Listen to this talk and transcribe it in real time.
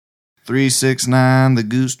369, the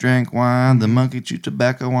goose drank wine, the monkey chewed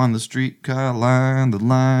tobacco on the streetcar line. The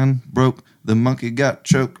line broke, the monkey got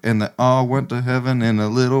choked, and they all went to heaven in a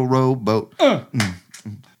little rowboat.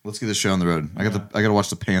 Let's get this show on the road. I got to watch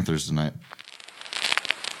the Panthers tonight.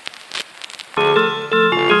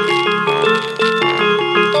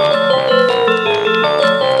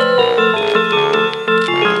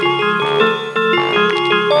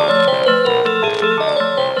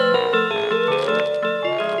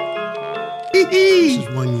 This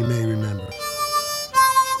is one you may remember.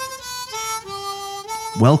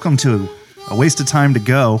 Welcome to A Waste of Time to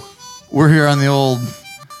Go. We're here on the old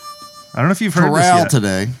I don't know if you've heard this corral yet.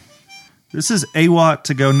 today. This is AWOT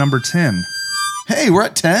to go number 10. Hey, we're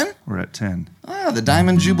at 10? We're at 10. Ah, the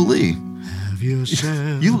Diamond Jubilee. Have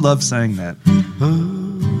yourself You love saying that. a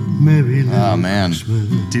merry Oh, man.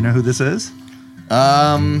 Do you know who this is?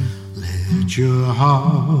 Let your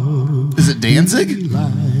heart Is it Danzig?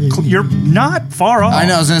 You're not far off. I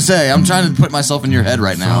know, I was going to say, I'm trying to put myself in your head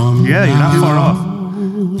right now. Yeah, you're not far off.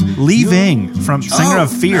 Lee Ving, from singer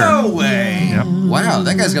of Fear. No way. Yep. Wow,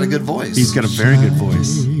 that guy's got a good voice. He's got a very good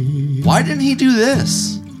voice. Why didn't he do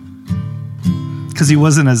this? Because he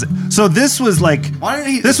wasn't as... So this was like... Why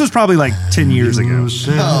didn't he... This was probably like 10 years ago.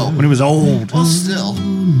 Oh. When he was old. Well, still.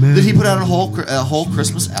 Did he put out a whole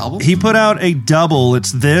Christmas album? He put out a double.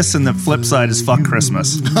 It's this, and the flip side is Fuck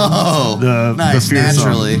Christmas. Oh, The nice. Fear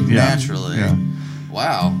Naturally. song. Yeah. Naturally. Yeah.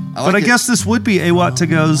 Wow. But I guess this would be AWOT to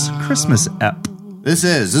go's Christmas ep. This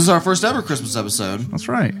is our first ever Christmas episode. That's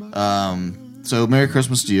right. So Merry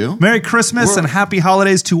Christmas to you. Merry Christmas and Happy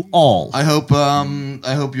Holidays to all. I hope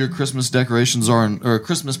your Christmas decorations or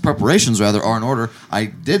Christmas preparations rather are in order. I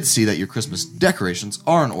did see that your Christmas decorations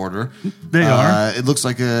are in order. They are. It looks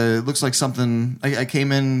like something. I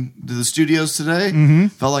came in to the studios today.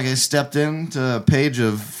 Felt like I stepped into a page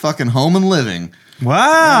of fucking Home and Living.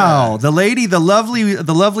 Wow. Yeah. The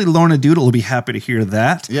lovely Lorna Doodle will be happy to hear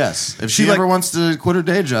that. Yes. If she ever wants to quit her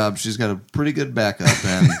day job, she's got a pretty good backup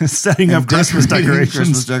and setting up Christmas decorations.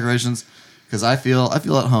 Christmas decorations. Because I feel at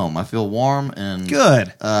home. I feel warm and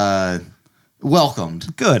good.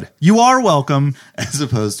 Welcomed. Good. You are welcome. As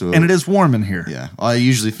opposed to and it is warm in here. Yeah. Well, I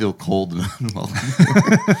usually feel cold and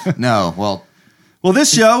unwelcome. No. Well,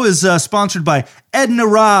 this show is sponsored by Edna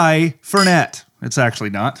Rye Fernet. It's actually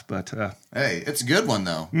not, but... hey, it's a good one,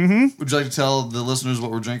 though. Mm-hmm. Would you like to tell the listeners what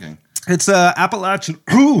we're drinking? It's Appalachian...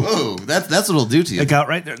 Ooh, that's what it'll do to you. It got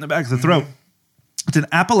right there in the back of the throat. It's an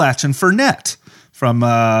Appalachian Fernet from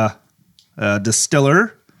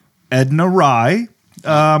distiller Edna Rye.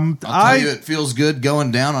 I'll tell you, it feels good going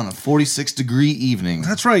down on a 46-degree evening.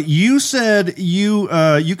 That's right. You said you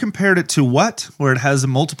compared it to what? Where it has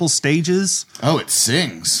multiple stages? Oh, it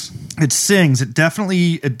sings. It sings. It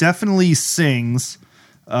definitely sings.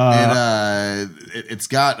 It's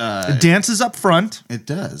got... it dances up front. It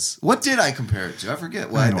does. What did I compare it to? I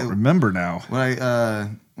forget. I don't remember now.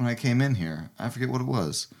 When I came in here, I forget what it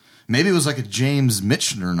was. Maybe it was like a James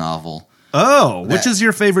Michener novel. Oh, which is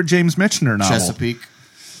your favorite James Michener novel?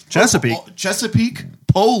 Chesapeake,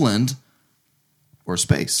 Poland, or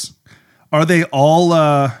Space. Are they all...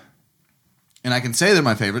 And I can say they're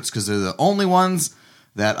my favorites because they're the only ones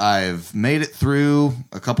that I've made it through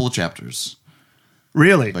a couple of chapters.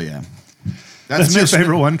 Really? But yeah. That's your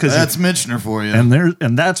favorite one? That's Michener for you.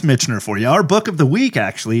 And that's Michener for you. Our book of the week,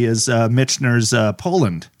 actually, is Michener's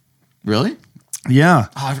Poland. Really? Yeah.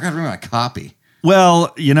 Oh, I forgot to bring my copy.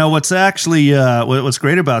 Well, you know what's actually what's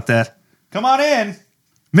great about that? Come on in.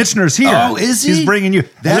 Michener's here. Oh, is he? He's bringing you.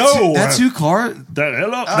 Hello. That's who car?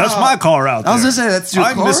 Hello. That's my car out there. I was going to say, that's your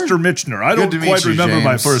car? I'm Mr. Michener. I don't quite remember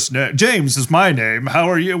my first name. James is my name. How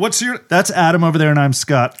are you? What's your... That's Adam over there, and I'm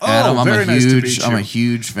Scott. Adam, I'm a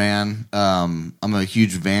huge fan. I'm a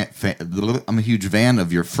huge fan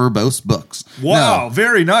of your verbose books. Wow,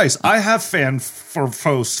 very nice. I have fan for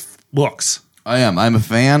verbose books. I am. I'm a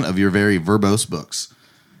fan of your very verbose books.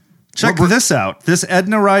 Check this out. This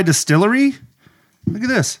Edna Rye Distillery. Look at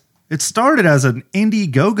this. It started as an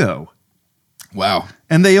Indiegogo. Wow.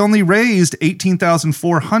 And they only raised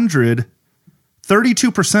 $18,400,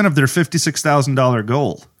 32% of their $56,000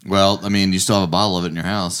 goal. Well, I mean, you still have a bottle of it in your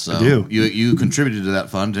house. So I do. You contributed to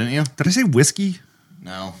that fund, didn't you? Did I say whiskey?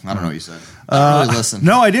 No, I don't know what you said. I don't really listen.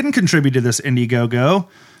 No, I didn't contribute to this Indiegogo.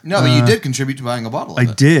 No, but you did contribute to buying a bottle of it.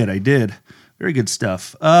 I did. Very good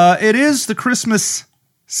stuff. It is the Christmas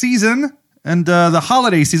season and the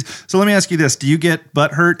holiday season. So let me ask you this. Do you get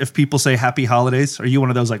butthurt if people say happy holidays? Are you one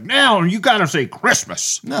of those like, no, you got to say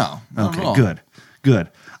Christmas? No. Okay, good.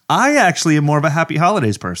 I actually am more of a happy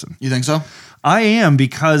holidays person. You think so? I am,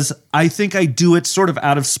 because I think I do it sort of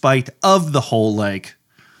out of spite of the whole, like,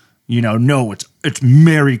 no, it's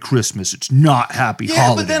Merry Christmas. It's not Happy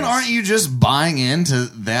Holidays. But then aren't you just buying into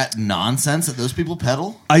that nonsense that those people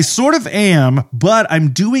peddle? I sort of am, but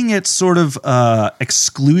I'm doing it sort of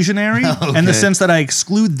exclusionary in the sense that I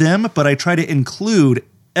exclude them, but I try to include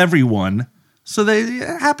everyone. So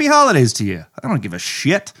Happy Holidays to you. I don't give a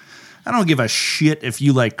shit. I don't give a shit if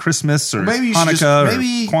you like Christmas or Hanukkah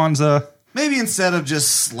or Kwanzaa. Maybe instead of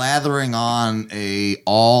just slathering on a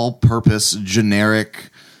all-purpose generic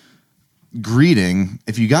greeting,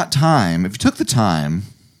 if you got time, if you took the time.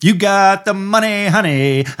 You got the money,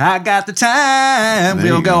 honey. I got the time.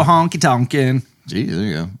 We'll go honky tonkin'. Gee, there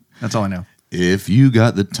you go. That's all I know. If you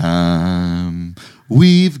got the time,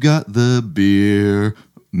 we've got the beer,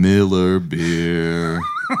 Miller beer.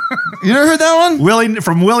 You never heard that one?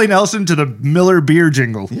 From Willie Nelson to the Miller beer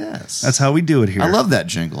jingle. Yes. That's how we do it here. I love that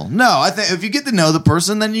jingle. No, I think if you get to know the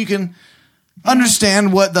person, then you can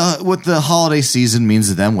understand what the holiday season means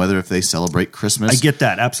to them, whether if they celebrate Christmas. I get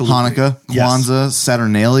that, absolutely. Hanukkah, Kwanzaa,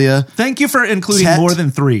 Saturnalia. Thank you for including Tet. more than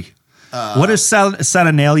 3. What is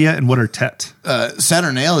Saturnalia and what are Tet?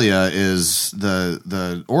 Saturnalia is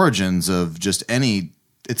the origins of just any.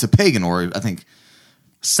 It's a pagan origin, I think.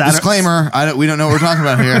 Disclaimer: we don't know what we're talking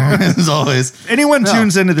about here. As always, anyone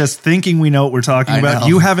tunes into this thinking we know what we're talking about,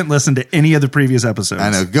 you haven't listened to any of the previous episodes.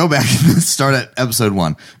 I know. Go back and start at episode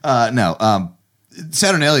 1.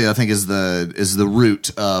 Saturnalia, I think, is the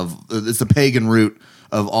root of it's the pagan root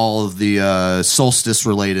of all of the solstice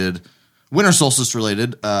related, winter solstice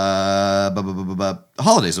related holidays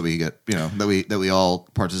that we get. That we all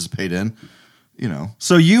participate in.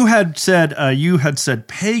 So you had said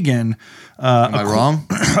pagan. Am I wrong?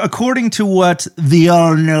 According to what the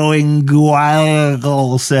all-knowing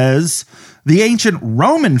Google says, the ancient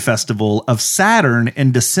Roman festival of Saturn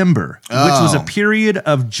in December, which was a period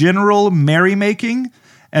of general merrymaking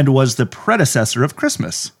and was the predecessor of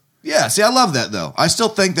Christmas. Yeah, see, I love that though. I still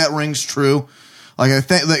think that rings true. Like I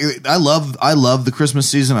love the Christmas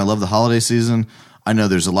season. I love the holiday season. I know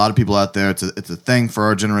there's a lot of people out there. It's a thing for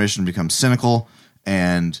our generation to become cynical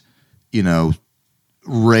and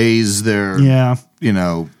raise their raise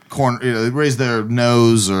their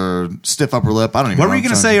nose or stiff upper lip. I don't even know. What were you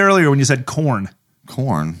going to say earlier when you said corn?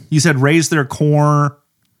 Corn. You said raise their corn.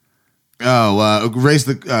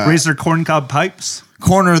 Raise their corncob pipes.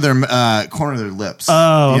 Corner their lips.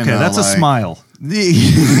 Oh, okay, that's a smile.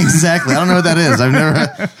 Exactly. I don't know what that is.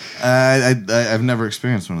 I've never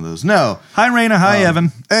experienced one of those. No. Hi, Raina. Hi,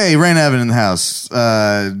 Evan. Hey, Raina, Evan in the house.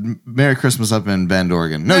 Merry Christmas up in Bend,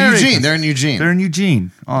 Oregon. No, Merry Eugene. Christmas. They're in Eugene. They're in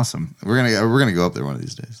Eugene. Awesome. We're gonna go up there one of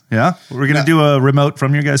these days. Yeah, we're gonna do a remote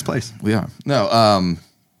from your guys' place. We are. No.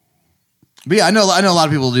 But yeah, I know a lot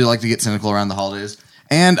of people do like to get cynical around the holidays,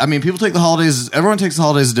 and I mean, people take the holidays. Everyone takes the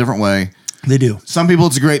holidays a different way. They do. Some people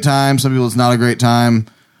it's a great time. Some people it's not a great time.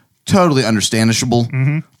 Totally understandable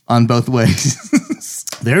on both ways.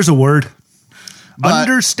 There's a word.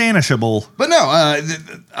 Understandable. But no,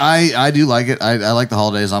 I do like it. I like the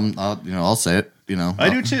holidays. I'll say it. I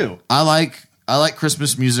do too. I like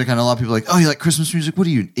Christmas music. I know a lot of people are like, oh, you like Christmas music? What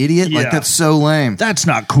are you, an idiot? Yeah. Like, that's so lame. That's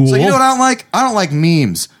not cool. So you know what I don't like? I don't like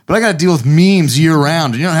memes. But I got to deal with memes year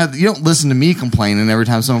round. You don't listen to me complaining every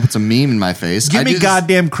time someone puts a meme in my face. Give me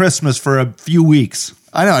goddamn Christmas for a few weeks.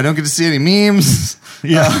 I know. I don't get to see any memes.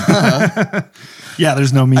 Yeah. Yeah,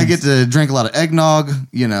 there's no memes. I get to drink a lot of eggnog,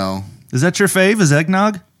 Is that your fave? Is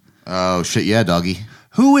eggnog? Oh, shit, yeah, doggy.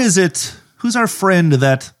 Who is it? Who's our friend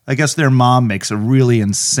that I guess their mom makes a really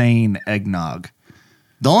insane eggnog?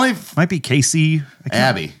 Might be Casey.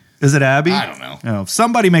 Abby. Is it Abby? I don't know. No,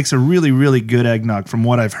 somebody makes a really, really good eggnog from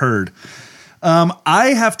what I've heard.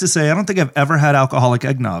 I have to say, I don't think I've ever had alcoholic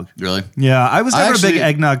eggnog. Really? Yeah, I was never a big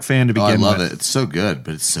eggnog fan to begin with. I love it. It's so good,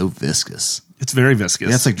 but it's so viscous. It's very viscous.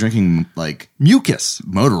 Yeah, it's like drinking mucus.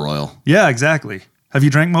 Motor oil. Yeah, exactly. Have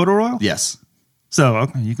you drank motor oil? Yes. So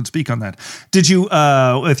okay, you can speak on that. Did you,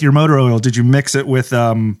 with your motor oil, did you mix it with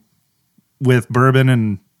bourbon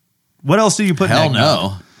and what else do you put in eggnog?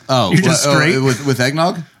 No. Oh, you're just straight with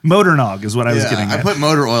eggnog? Motor nog is what I was getting at. I put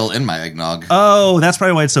motor oil in my eggnog. Oh, that's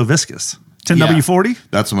probably why it's so viscous. 10W40?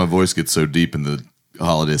 That's why my voice gets so deep in the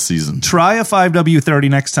holiday season. Try a 5W30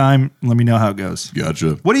 next time. Let me know how it goes.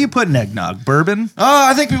 Gotcha. What do you put in eggnog? Bourbon? Oh,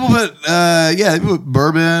 I think people put they put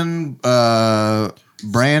bourbon,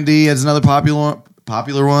 brandy as another popular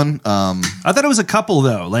one. I thought it was a couple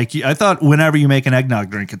though. Like I thought whenever you make an eggnog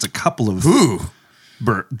drink, it's a couple of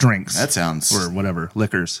drinks. That sounds or whatever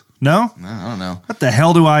liquors. No, I don't know. What the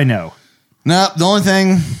hell do I know? No, the only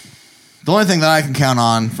thing that I can count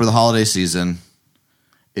on for the holiday season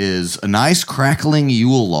is a nice crackling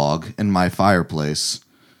Yule log in my fireplace,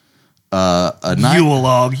 a night. Yule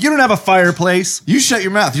log. You don't have a fireplace. You shut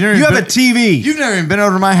your mouth. You have a TV. You've never even been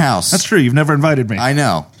over to my house. That's true. You've never invited me. I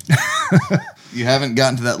know. You haven't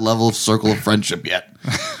gotten to that level of circle of friendship yet.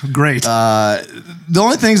 Great. The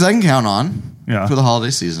only things I can count on for the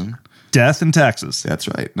holiday season. Death and taxes. That's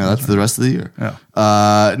right. No, that's for the rest of the year.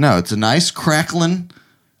 Yeah. No, it's a nice crackling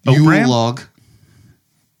Oat Yule bran? log.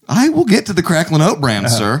 I will get to the crackling oat bran,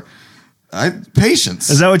 sir. Patience.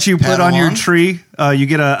 Is that what you put on your tree? You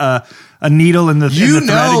get a needle in the thread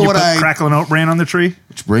and you put crackling oat bran on the tree?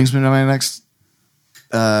 Which brings me to my next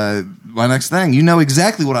thing. You know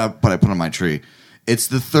exactly what I put on my tree. It's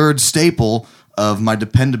the third staple of my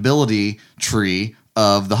dependability tree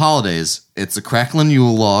of the holidays. It's a crackling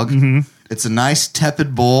Yule log. Mm-hmm. It's a nice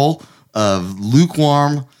tepid bowl of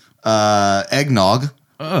lukewarm eggnog.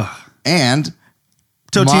 Ugh. And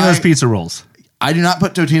Totino's pizza rolls. I do not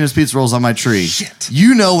put Totino's pizza rolls on my tree. Shit.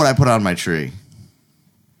 You know what I put on my tree.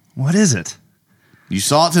 What is it? You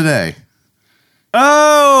saw it today.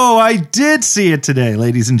 Oh, I did see it today,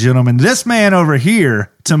 ladies and gentlemen. This man over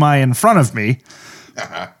here to my in front of me,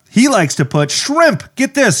 he likes to put shrimp.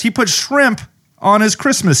 Get this. He put shrimp on his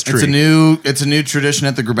Christmas tree. It's a new tradition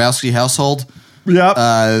at the Grabowski household. Yep.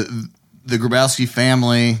 The Grabowski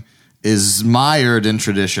family is mired in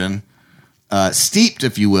tradition, steeped,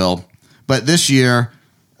 if you will. But this year,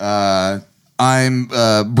 I'm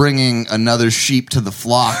bringing another sheep to the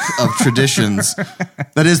flock of traditions.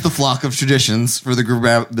 That is the flock of traditions for the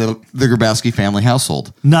Grabowski family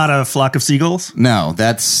household. Not a flock of seagulls? No,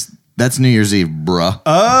 that's New Year's Eve, bruh.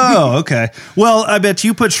 Oh, okay. Well, I bet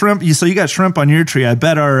you put shrimp. So you got shrimp on your tree. I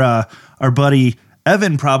bet our buddy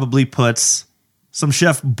Evan probably puts some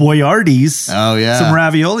Chef Boyardee's. Some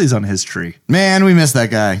raviolis on his tree. Man, we miss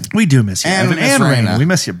that guy. We do miss you, and Evan and Raina. We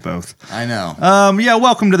miss you both. I know.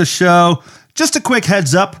 Welcome to the show. Just a quick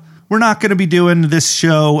heads up. We're not going to be doing this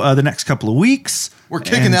show the next couple of weeks. We're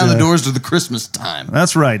kicking down the doors to the Christmas time.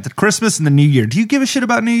 That's right. The Christmas and the New Year. Do you give a shit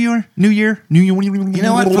about New Year? You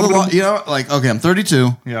know what? Okay, I'm 32.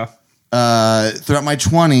 Yeah. Throughout my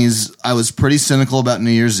 20s, I was pretty cynical about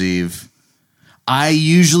New Year's Eve. I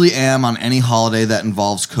usually am on any holiday that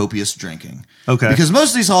involves copious drinking. Okay. Because most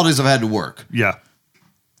of these holidays I've had to work. Yeah.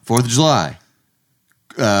 4th of July.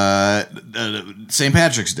 St.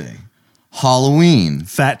 Patrick's Day. Halloween.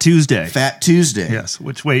 Fat Tuesday. Yes.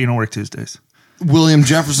 Which way you don't work Tuesdays? William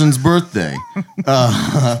Jefferson's birthday.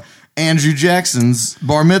 Andrew Jackson's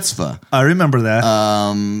bar mitzvah. I remember that.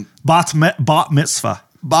 Bat mitzvah.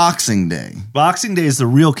 Boxing Day. Boxing Day is the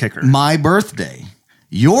real kicker. My birthday.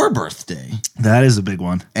 Your birthday. That is a big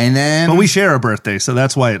one. And then, but we share a birthday, so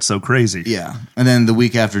that's why it's so crazy. Yeah. And then the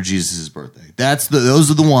week after Jesus' birthday.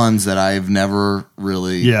 Those are the ones that I've never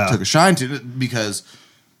really took a shine to, because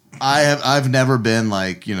I've never been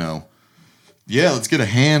like, let's get a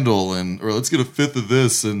handle or let's get a fifth of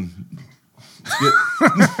this and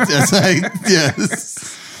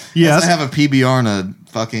yes. I have a PBR and a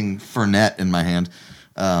fucking Fernet in my hand.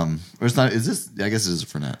 Or it's not. Is this? I guess it is a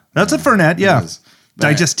Fernet. That's a Fernet. Yeah.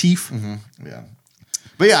 Digestif. Mm-hmm, yeah.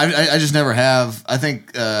 But yeah, I just never have. I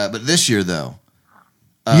think. But this year though.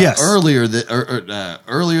 Yes. Earlier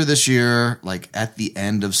this year, like at the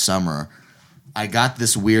end of summer, I got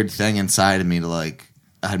this weird thing inside of me to like.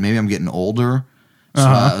 Maybe I'm getting older, so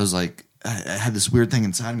I was like, I had this weird thing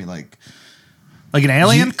inside of me, like an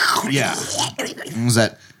alien. Yeah. It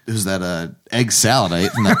was that egg salad I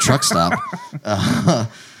ate from that truck stop. Out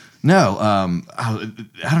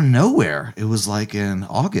of nowhere. It was like in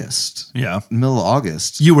August. Yeah. Middle of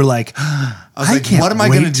August. You were like, I was like, what am I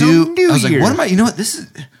going to do? I was like, what am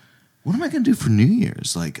I going to do for New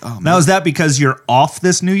Year's? Like, oh man. Now, is that because you're off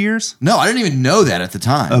this New Year's? No, I didn't even know that at the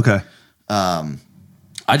time. Okay.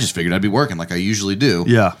 I just figured I'd be working like I usually do.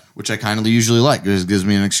 Yeah. Which I kind of usually like. It gives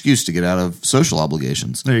me an excuse to get out of social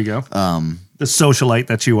obligations. There you go. The socialite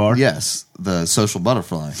that you are. Yes. The social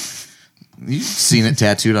butterfly. You've seen it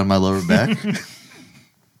tattooed on my lower back.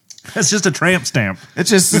 That's just a tramp stamp.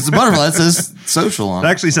 It's a butterfly. It says social on it.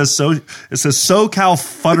 It actually says it says SoCal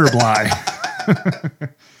Futterbly.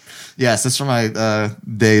 Yes, that's from my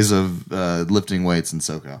days of lifting weights in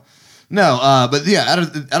SoCal. No, but yeah,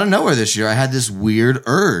 out of nowhere this year, I had this weird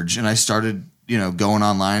urge, and I started, going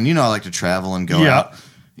online. I like to travel and go out.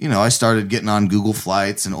 I started getting on Google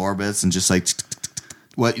Flights and Orbitz and just like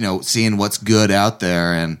seeing what's good out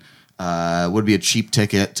there, and would be a cheap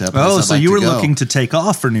ticket to. So you were looking to take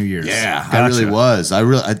off for New Year's? Yeah, gotcha. I really was.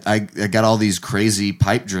 I got all these crazy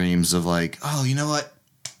pipe dreams of like, oh, you know what?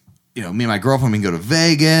 Me and my girlfriend, we can go to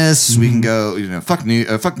Vegas. We can go, fuck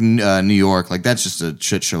New York. Like that's just a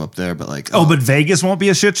shit show up there. But like, but Vegas won't be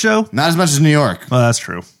a shit show. Not as much as New York. Well, that's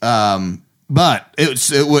true. But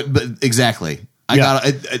it would, but exactly. I Yeah.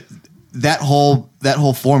 got that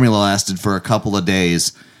whole formula lasted for a couple of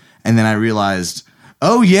days, and then I realized,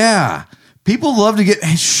 oh yeah, people love to get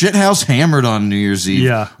shithouse hammered on New Year's Eve.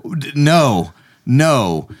 Yeah. No.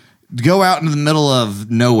 Go out into the middle of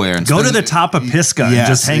nowhere and Go to the top of Pisgah and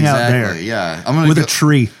just hang out there. Yeah, I'm gonna with a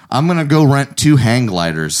tree. I'm gonna go rent 2 hang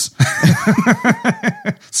gliders.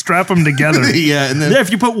 Strap them together. Yeah, and then if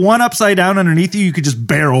you put one upside down underneath you, you could just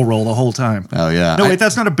barrel roll the whole time. oh yeah, No, wait,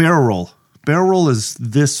 that's not a barrel roll. Barrel roll is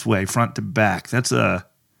this way, front to back. That's a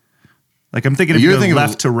like I'm thinking of You're you go thinking of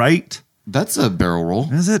left to right. that's a barrel roll.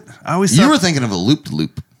 Is it? I always You thought, were thinking of a loop to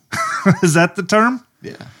loop. is that the term?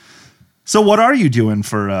 Yeah. So what are you doing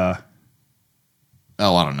for Oh,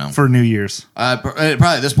 I don't know. New Year's? Probably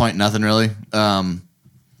at this point, nothing really. I'll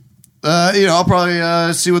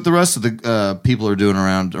probably see what the rest of the people are doing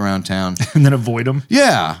around town. And then avoid them?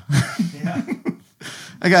 Yeah.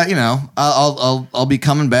 I got, I'll be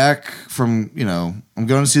coming back from, I'm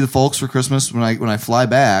going to see the folks for Christmas when I fly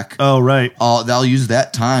back. Oh, right. I'll use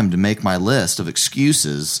that time to make my list of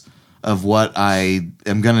excuses of what I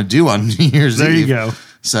am going to do on New Year's Eve. There you go.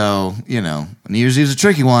 So, New Year's Eve is a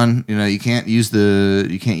tricky one. You can't use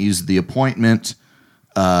the appointment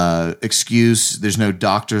excuse. There's no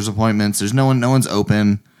doctor's appointments. There's no one's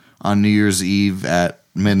open on New Year's Eve at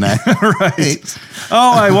midnight. Right.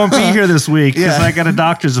 Oh, I won't be here this week because Yeah. I got a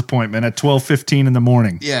doctor's appointment at 12:15 in the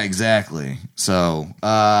morning. Yeah, exactly. So,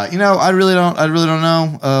 I really don't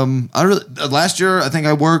know. Last year, I think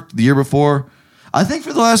I worked. The year before, I think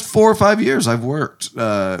for the last 4 or 5 years, I've worked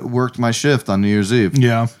my shift on New Year's Eve.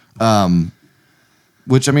 Yeah.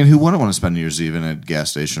 Which, I mean, who wouldn't want to spend New Year's Eve in a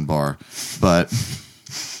gas station bar? But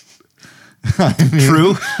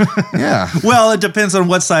True. yeah, Well, it depends on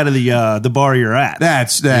what side of the bar you're at.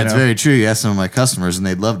 that's very true. You ask some of my customers, and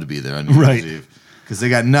they'd love to be there on New Right. Year's Eve because they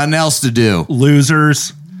got nothing else to do.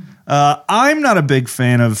 Losers. I'm not a big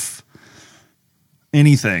fan of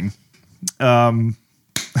anything.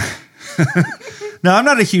 No, I'm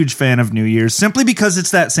not a huge fan of New Year's simply because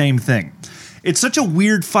it's that same thing. It's such a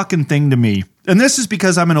weird fucking thing to me. And this is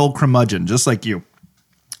because I'm an old curmudgeon, just like you.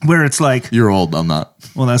 Where it's like, You're old. I'm not.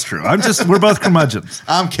 well, that's true. We're both curmudgeons.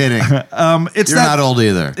 I'm kidding. It's You're not old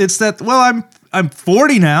either. It's that, well, I'm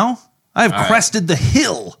 40 now. I've crested the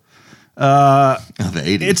hill. Of the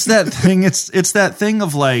 80s. It's that thing. It's that thing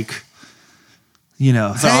of like,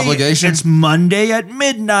 it's an obligation. It's Monday at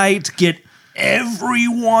midnight. Get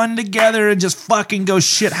everyone together and just fucking go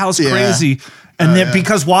shithouse crazy. And then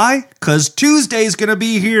because why? Because Tuesday's gonna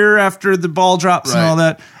be here after the ball drops and all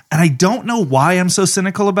that. And I don't know why I'm so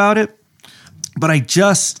cynical about it, but I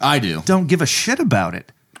do. don't give a shit about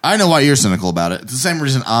it. I know why you're cynical about it. It's the same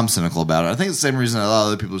reason I'm cynical about it. I think it's the same reason a lot of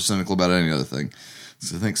other people are cynical about any other thing.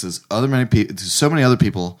 So I think so many other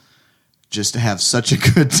people just to have such a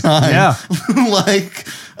good time. Yeah.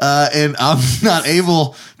 And I'm not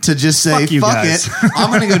able to just say, Fuck you fuck guys. it. I'm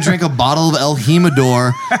going to go drink a bottle of El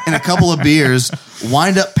Jimador and a couple of beers,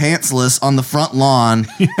 wind up pantsless on the front lawn,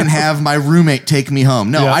 and have my roommate take me home.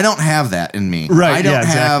 No, Yeah. I don't have that in me. Right, I don't yeah,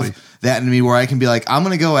 exactly. have that in me where I can be like, I'm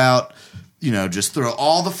going to go out, just throw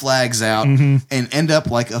all the flags out and end up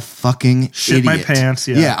like a fucking Shit idiot. my pants,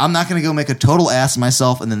 yeah. Yeah, I'm not going to go make a total ass of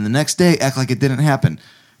myself and then the next day act like it didn't happen.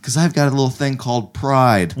 Because I've got a little thing called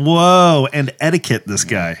pride. Whoa, and etiquette, this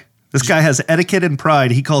guy. This guy has etiquette and pride.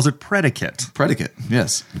 He calls it predicate. Predicate,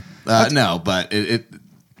 yes. No, but it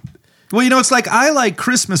Well, it's like I like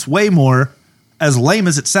Christmas way more, as lame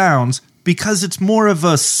as it sounds, because it's more of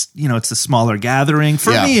a, it's a smaller gathering.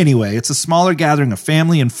 For Yeah. me anyway, it's a smaller gathering of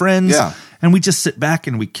family and friends. Yeah. And we just sit back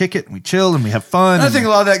and we kick it and we chill and we have fun. And I think a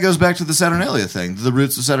lot of that goes back to the Saturnalia thing, the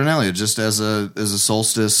roots of Saturnalia, just as a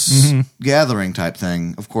solstice gathering type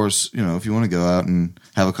thing. Of course, if you want to go out and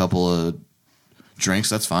have a couple of drinks,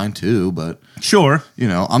 that's fine too. But Sure. we're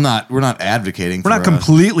not advocating. We're not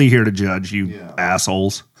completely here to judge, you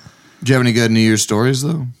assholes. Do you have any good New Year's stories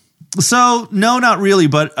though? So, no, not really,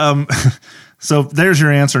 but so there's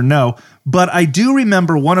your answer, no. But I do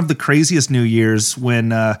remember one of the craziest New Year's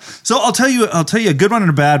when so I'll tell you a good one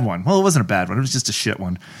and a bad one. Well, it wasn't a bad one, it was just a shit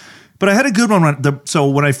one. But I had a good one. So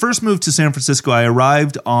when I first moved to San Francisco, I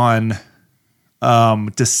arrived on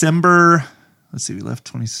December, let's see, we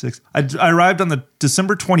left 26th. I arrived on the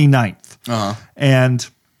December 29th. Uh-huh. And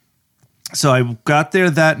so I got there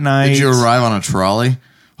that night. Did you arrive on a trolley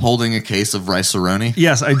holding a case of rice-a-roni?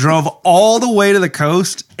 Yes, I drove all the way to the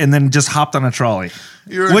coast and then just hopped on a trolley,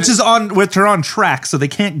 which are on tracks, so they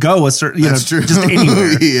can't go a certain, That's true. just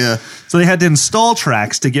anywhere. Yeah. So they had to install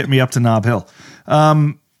tracks to get me up to Nob Hill.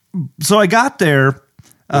 So I got there. Which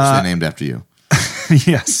they named after you.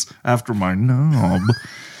 Yes, after my knob.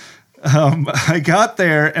 I got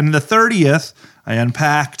there, and the 30th, I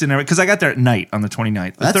unpacked and everything, because I got there at night on the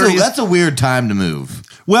 29th. That's a weird time to move.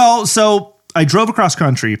 Well, so I drove across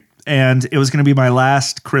country, and it was going to be my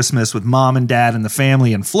last Christmas with mom and dad and the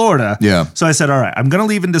family in Florida. Yeah. So I said, all right, I'm going to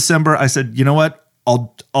leave in December. I said, you know what?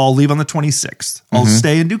 I'll leave on the 26th. I'll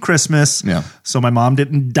stay and do Christmas. Yeah. So my mom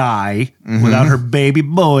didn't die without her baby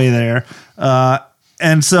boy there.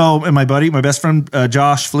 And my best friend,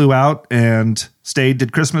 Josh, flew out and stayed,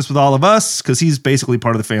 did Christmas with all of us because he's basically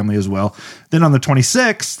part of the family as well. Then on the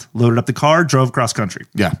 26th, loaded up the car, drove cross country.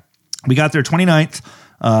 Yeah. We got there 29th,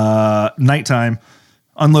 nighttime,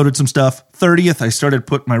 unloaded some stuff. 30th, I started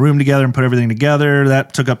put my room together and put everything together.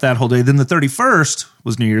 That took up that whole day. Then the 31st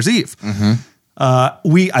was New Year's Eve.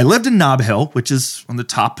 I lived in Nob Hill, which is on the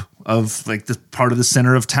top of like the part of the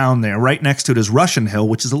center of town there. Right next to it is Russian Hill,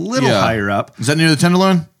 which is a little higher up. Is that near the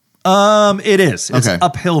Tenderloin? It is. It's okay.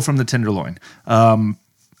 Uphill from the Tenderloin.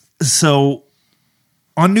 So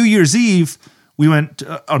on New Year's Eve, we went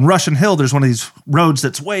on Russian Hill. There's one of these roads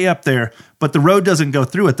that's way up there, but the road doesn't go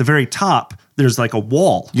through. At the very top, there's like a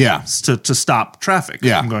wall to stop traffic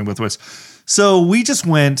from going both ways. So we just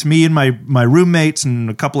went, me and my roommates and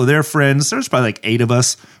a couple of their friends. There's probably like 8 of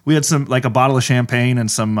us. We had some, like a bottle of champagne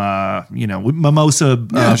and some, mimosa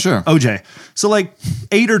OJ. So like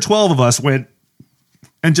 8 or 12 of us went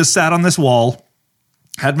and just sat on this wall,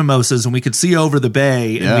 had mimosas, and we could see over the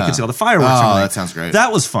bay and we could see all the fireworks. Oh, that sounds great.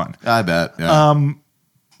 That was fun. I bet. Yeah.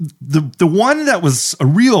 The one that was a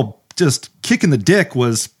real just kick in the dick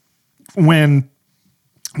was when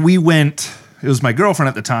we went, it was my girlfriend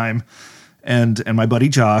at the time, and my buddy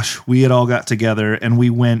Josh, we had all got together and we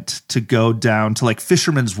went to go down to like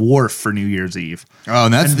Fisherman's Wharf for New Year's Eve. Oh,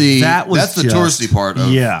 and that's the touristy part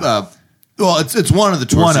of well, it's one of the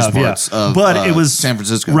touristy parts of but it was San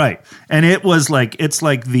Francisco. Right. And it was like it's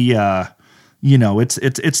like the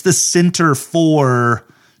it's the center for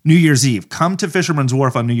New Year's Eve. Come to Fisherman's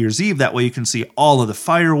Wharf on New Year's Eve, that way you can see all of the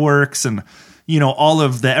fireworks and all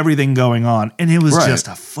of the everything going on. And it was just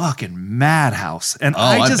a fucking madhouse. And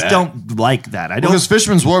I just don't like that. Because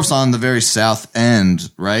Fisherman's Wharf's on the very south end,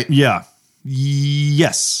 right? Yeah.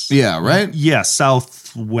 Yes. Yeah, right? Yeah,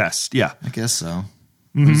 southwest. Yeah. I guess so.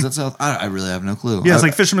 Is that south? I really have no clue. Yeah, it's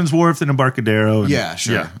like Fisherman's Wharf and Embarcadero. Yeah,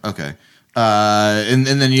 sure. Yeah. Okay. And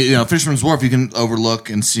then, Fisherman's Wharf, you can overlook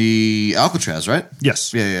and see Alcatraz, right?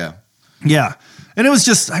 Yes. Yeah. Yeah. And it was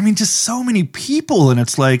just so many people. And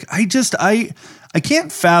it's like, I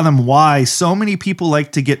can't fathom why so many people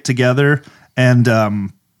like to get together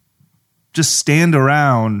and just stand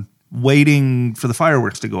around waiting for the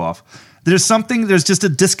fireworks to go off. There's just a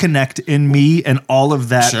disconnect in me and all of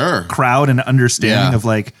that crowd and understanding of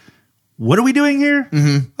like, what are we doing here?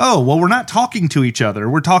 Mm-hmm. Oh, well, we're not talking to each other.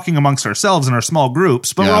 We're talking amongst ourselves in our small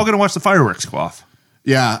groups, but we're all going to watch the fireworks go off.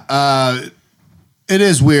 Yeah. It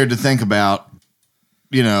is weird to think about,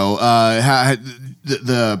 how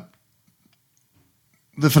the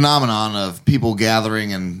phenomenon of people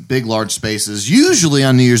gathering in big, large spaces, usually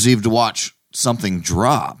on New Year's Eve to watch something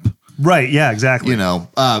drop. Right. Yeah, exactly.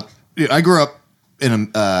 I grew up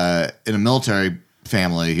in a military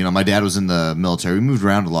family. My dad was in the military. We moved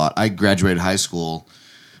around a lot. I graduated high school.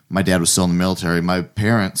 My dad was still in the military. My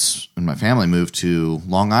parents and my family moved to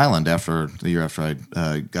Long Island the year after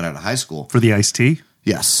I got out of high school. For the iced tea?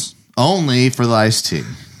 Yes. Only for the iced tea.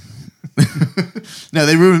 No,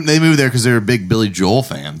 they moved there because they were big Billy Joel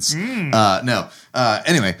fans.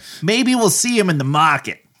 Anyway. Maybe we'll see him in the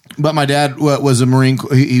market. But my dad was a Marine.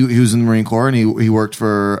 He was in the Marine Corps, and he worked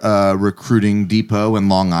for a recruiting depot in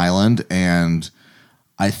Long Island. And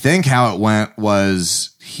I think how it went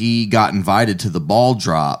was he got invited to the ball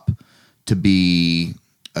drop to be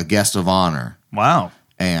a guest of honor. Wow!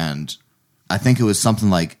 And I think it was something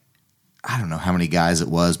like, I don't know how many guys it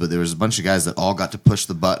was, but there was a bunch of guys that all got to push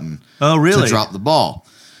the button. Oh, really? To drop the ball.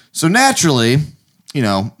 So naturally,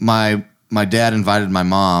 my dad invited my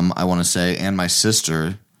mom, I want to say, and my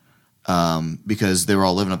sister. Because they were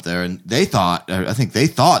all living up there, and I think they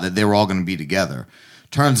thought that they were all going to be together.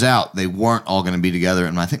 Turns out they weren't all going to be together,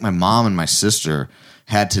 and I think my mom and my sister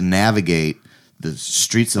had to navigate the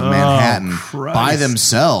streets of Manhattan by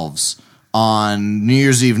themselves on New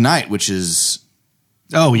Year's Eve night, which is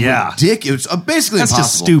ridiculous. Basically that's impossible.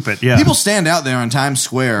 Just stupid. Yeah, people stand out there on Times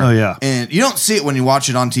Square. Oh yeah, and you don't see it when you watch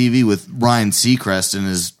it on TV with Ryan Seacrest and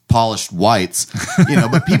his polished whites,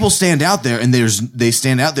 but people stand out there and they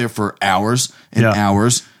stand out there for hours and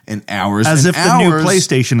hours and hours as and if the new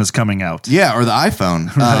PlayStation is coming out. Yeah, or the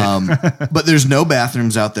iPhone. Right. But there's no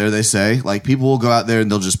bathrooms out there, they say. Like, people will go out there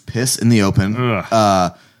and they'll just piss in the open.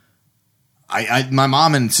 My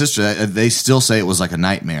mom and sister, they still say it was like a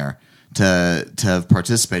nightmare to have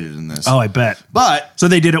participated in this. Oh, I bet. But So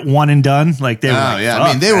they did it one and done? Like they were like, yeah,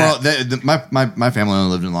 I mean they were all, my family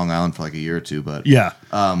only lived in Long Island for like a year or two, but yeah.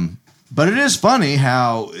 But it is funny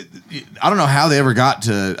how I don't know how it ever got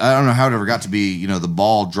to be, the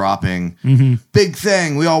ball dropping big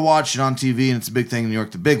thing. We all watch it on TV and it's a big thing in New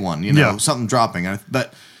York, the big one, something dropping.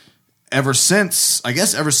 But ever since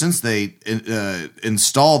they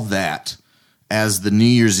installed that as the New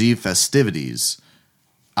Year's Eve festivities,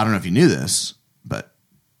 I don't know if you knew this, but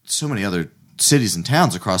so many other cities and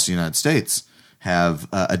towns across the United States have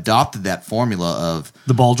adopted that formula of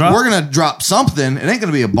the ball drop. We're going to drop something. It ain't going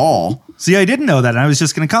to be a ball. See, I didn't know that, and I was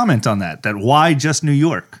just going to comment on that why just New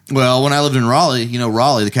York? Well, when I lived in Raleigh,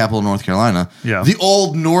 Raleigh, the capital of North Carolina, the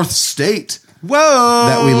old North State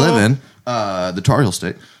that we live in, the Tar Heel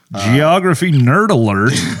State. Geography nerd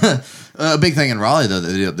alert. A big thing in Raleigh, though, that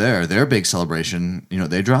they do up there, their big celebration,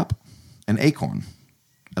 they drop an acorn.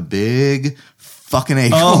 A big fucking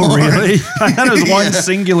acorn. Oh, really? I thought it was one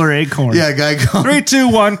singular acorn. Yeah, guy going 3, 2,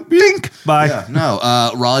 1, blink. Bye. Yeah,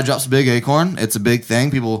 no. Raleigh drops a big acorn. It's a big thing.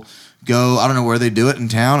 People go. I don't know where they do it in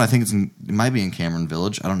town. I think it might be in Cameron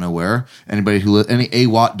Village. I don't know where. Anybody any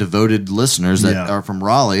AWOT devoted listeners that are from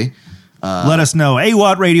Raleigh, let us know.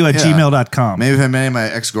 awotradio@gmail.com. Maybe if any of my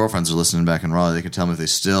ex-girlfriends are listening back in Raleigh, they could tell me if they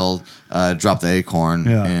still drop the acorn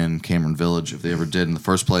in Cameron Village, if they ever did in the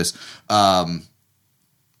first place.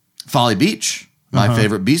 Folly Beach. My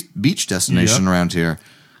favorite beach destination around here.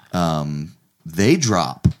 They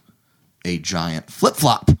drop a giant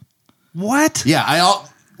flip-flop. What? Yeah,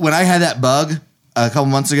 when I had that bug a couple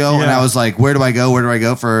months ago, and I was like, where do I go? Where do I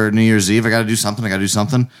go for New Year's Eve? I got to do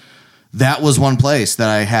something. That was one place that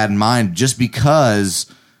I had in mind just because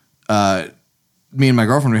me and my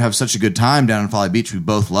girlfriend, we have such a good time down in Folly Beach. We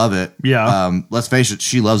both love it. Yeah. Let's face it,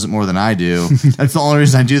 she loves it more than I do. That's the only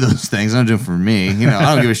reason I do those things. I don't do them for me.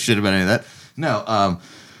 I don't give a shit about any of that. No,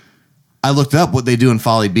 I looked up what they do in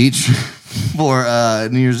Folly Beach for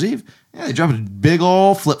New Year's Eve. Yeah, they drop a big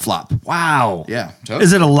old flip-flop. Wow. Yeah. Totally.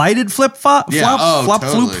 Is it a lighted flip-flop? Yeah. Flop,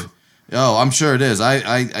 totally. Floop? Oh, I'm sure it is.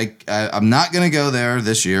 I'm not going to go there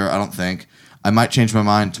this year, I don't think. I might change my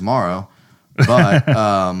mind tomorrow, but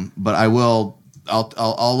but I will.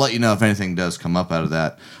 I'll let you know if anything does come up out of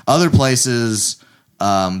that. Other places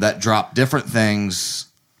that drop different things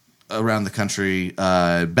around the country,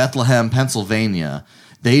 Bethlehem, Pennsylvania,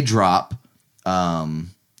 they drop.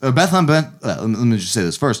 Bethlehem. Let me just say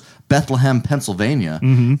this first. Bethlehem, Pennsylvania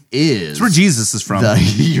is it's where Jesus is from.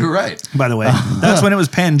 You're right. By the way, that's when it was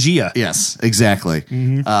Pangea. Yes, exactly.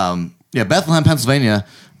 Bethlehem, Pennsylvania,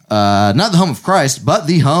 not the home of Christ, but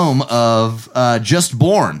the home of Just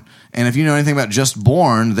Born. And if you know anything about Just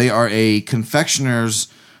Born, they are a confectioner's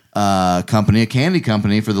company, a candy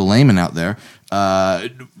company for the layman out there,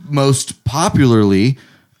 most popularly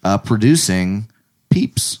producing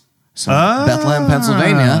Peeps. So Bethlehem,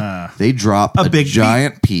 Pennsylvania, they drop a big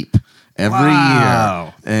giant peep every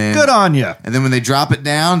year. And, good on you. And then when they drop it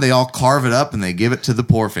down, they all carve it up and they give it to the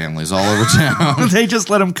poor families all over town. They just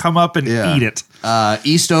let them come up and eat it.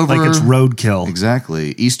 Eastover. Like it's roadkill.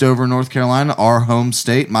 Exactly. Eastover, North Carolina, our home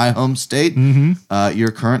state, my home state,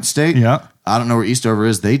 your current state. Yeah. I don't know where Eastover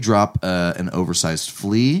is. They drop an oversized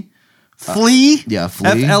flea. Flea? Yeah,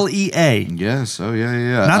 flea. FLEA. Yes. Oh,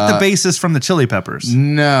 yeah. Not the bassist from the Chili Peppers.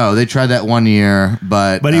 No, they tried that one year,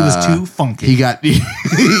 but he was too funky. He got yeah,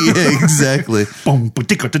 exactly. It's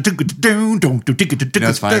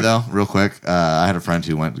funny though. Real quick, I had a friend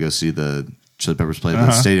who went to go see the Chili Peppers play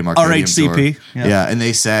the Stadium Arcadium RHCP. Tour. Yeah, and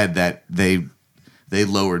they said that they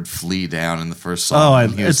lowered Flea down in the first song.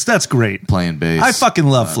 Oh, that's great. Playing bass. I fucking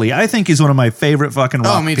love Flea. I think he's one of my favorite fucking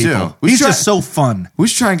rock me people. Too. He's just so fun. We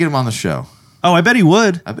should try and get him on the show. Oh, I bet he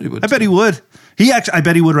would. I bet he would. I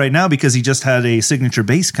bet he would right now because he just had a signature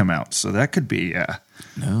bass come out. So that could be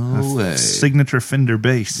no way. Signature Fender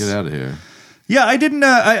bass. Get out of here. Yeah, I didn't.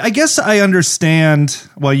 I guess I understand.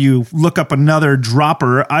 While you look up another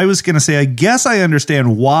dropper, I was going to say I guess I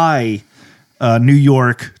understand why New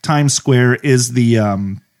York Times Square is the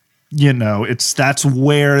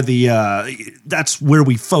that's where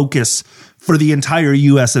we focus for the entire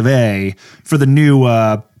US of A for the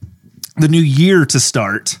new year to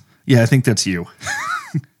start. Yeah, I think that's you.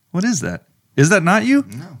 What is that? Is that not you?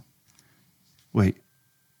 No. Wait.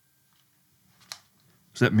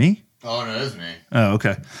 Is that me? Oh, no, it is me. Oh,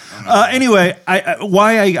 okay. Anyway,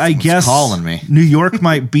 I guess calling me. New York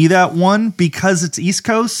might be that one because it's East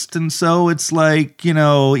Coast, and so it's like,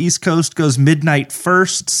 East Coast goes midnight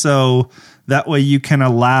first, so that way you can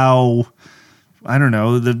allow, I don't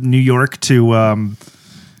know, the New York to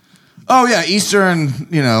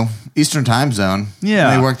Eastern time zone.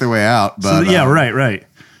 Yeah. They work their way out. But right.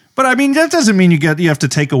 But I mean, that doesn't mean you have to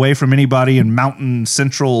take away from anybody in Mountain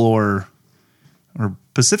Central or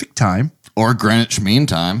Pacific time Or Greenwich Mean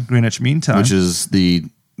Time. Which is the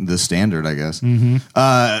standard, I guess.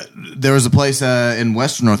 There was a place in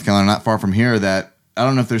Western North Carolina, not far from here, that I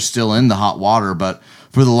don't know if they're still in the hot water, but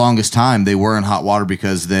for the longest time they were in hot water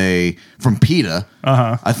because from PETA.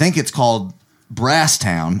 I think it's called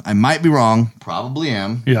Brasstown. I might be wrong. Probably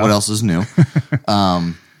am. Yeah. What else is new?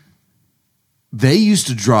 They used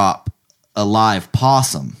to drop a live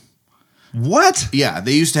possum. What? Yeah,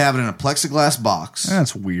 they used to have it in a plexiglass box.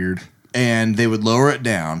 That's weird. And they would lower it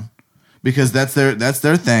down because that's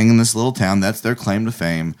their thing in this little town. That's their claim to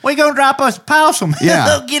fame. We gonna drop us a possum?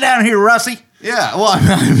 Yeah. Get out of here, Russie. Yeah, well,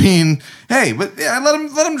 I mean, hey, but yeah,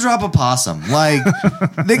 let them drop a possum. Like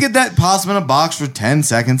they get that possum in a box for 10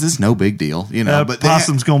 seconds. It's no big deal, you know. But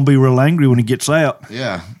possum's gonna be real angry when he gets out.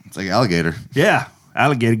 Yeah, it's like alligator. Yeah,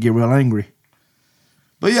 alligator get real angry.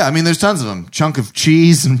 But yeah, I mean, there's tons of them. Chunk of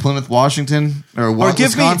cheese in Plymouth, Washington, or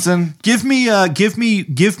Wisconsin. Give me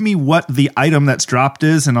what the item that's dropped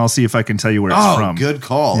is, and I'll see if I can tell you where it's from. Good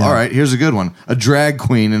call. Yeah. All right, here's a good one: a drag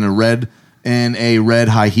queen in a red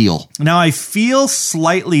high heel. Now I feel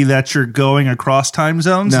slightly that you're going across time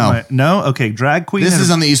zones. No. No. Okay, drag queen. This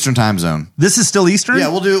is on the Eastern time zone. This is still Eastern. Yeah,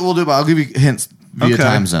 we'll do. But I'll give you hints via Okay.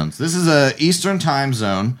 time zones. This is a Eastern time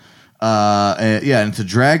zone. And it's a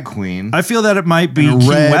drag queen. I feel that it might be In a Key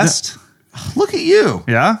red- West. Look at you.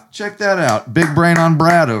 Yeah. Check that out. Big brain on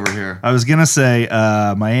Brad over here. I was gonna say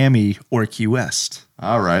Miami or Key West.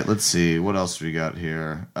 All right, let's see. What else we got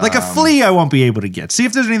here? Like a flea, I won't be able to get. See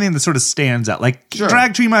if there's anything that sort of stands out. Like Sure.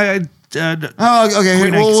 drag queen. Okay. Here, Queen I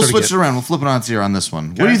can we'll sort of switch get. it around. We'll flip it on here on this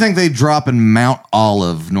one. Okay. What do you think they drop in Mount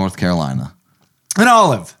Olive, North Carolina? An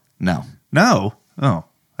olive. No. No. Oh,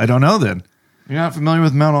 I don't know then. You're not familiar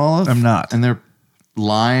with Mount Olive? I'm not. And their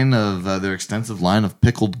extensive line of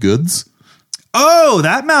pickled goods? Oh,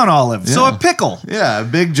 that Mount Olive. So Yeah. a pickle. Yeah, a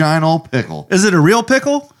big giant old pickle. Is it a real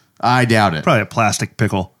pickle? I doubt it. Probably a plastic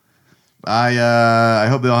pickle. I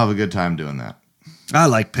hope they'll have a good time doing that. I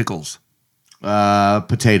like pickles.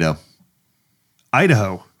 Potato.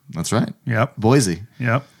 Idaho. That's right. Yep. Boise.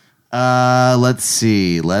 Yep. Let's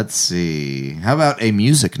see. How about a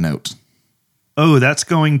music note? Oh, that's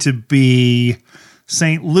going to be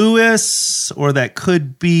St. Louis, or that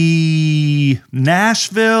could be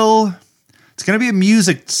Nashville. It's going to be a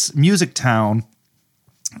music town.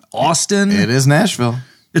 Austin. It is Nashville.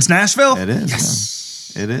 It's Nashville? It is.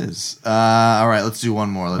 Yes. Yeah. It is. All right, let's do one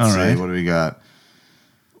more. Let's see. right. What do we got?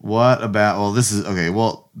 What about, this is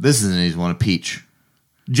an easy one. A peach.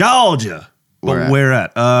 Georgia. Where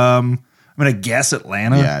at? I'm going to guess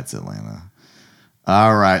Atlanta. Yeah, it's Atlanta.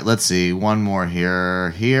 All right, let's see. One more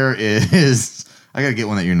here. Here is, I got to get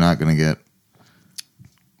one that you're not going to get.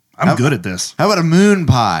 I'm good at this. How about a moon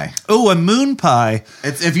pie? Oh, a moon pie.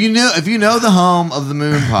 It's if you know the home of the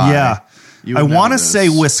moon pie. Yeah. you I would know want to this. say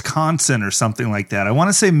Wisconsin or something like that. I want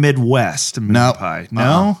to say Midwest moon Nope. pie.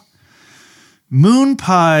 No? Moon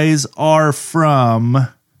pies are from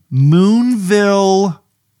Moonville,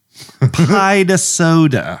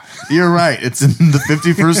 Pie-to-Soda. You're right. It's in the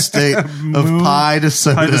 51st state of pie to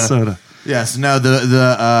soda. Pie-to-Soda. Yes. No.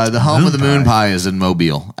 The home of the moon pie. pie is in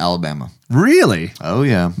Mobile, Alabama. Really? Oh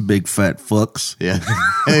yeah. Big fat fucks. Yeah.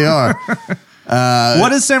 They are. What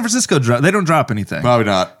does San Francisco drop? They don't drop anything. Probably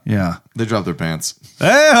not. Yeah. They drop their pants.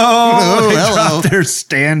 Hey-oh, they hello. drop their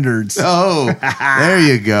standards. Oh, there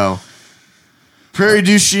you go. Prairie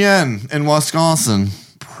du Chien in Wisconsin.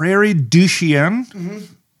 Prairie du Chien?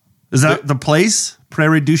 Is that the place?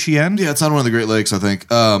 Prairie du Chien? Yeah, it's on one of the Great Lakes, I think.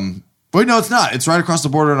 Wait, no, it's not. It's right across the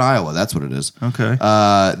border in Iowa. That's what it is. Okay.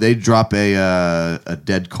 They drop a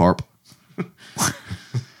dead carp.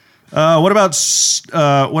 What about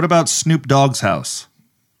Snoop Dogg's house?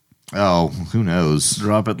 Oh, who knows?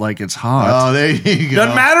 Drop it like it's hot. Oh, there you go.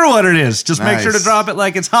 Doesn't matter what it is. Just make sure to Nice. drop it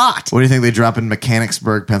like it's hot. What do you think they drop in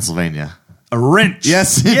Mechanicsburg, Pennsylvania? A wrench.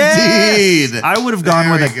 Yes, Yes! indeed. I would have gone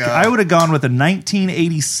There with we go. I would have gone with a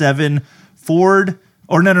 1987 Ford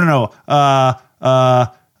or no.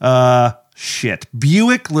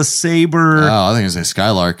 Buick LeSabre Oh, I think it was a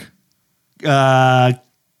Skylark.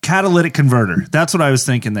 catalytic converter. That's what I was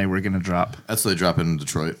thinking they were going to drop. That's what they drop in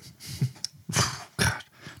Detroit.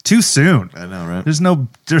 Too soon. I know, right? There's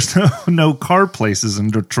no car places in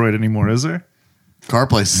Detroit anymore, is there? Car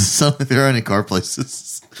places. I don't think there are any car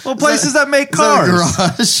places. Well, places that make Is that cars. a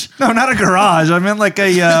garage? No, not a garage. I meant like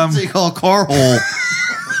a. That's what you call a car hole.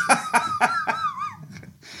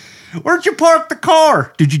 Where'd you park the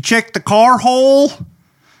car? Did you check the car hole?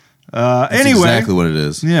 That's Anyway, exactly what it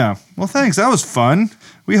is. yeah. Well, thanks. That was fun.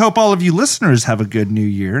 We hope all of you listeners have a good new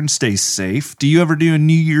year and stay safe. Do you ever do a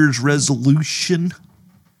New Year's resolution?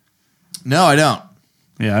 No, I don't.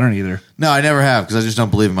 Yeah, I don't either. No, I never have because I just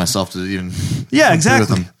don't believe in myself to even. Yeah, go exactly.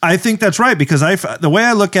 through with them. I think that's right because the way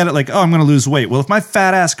I look at it, like, oh, I'm going to lose weight. Well, if my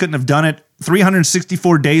fat ass couldn't have done it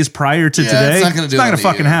 364 days prior to today, it's not going to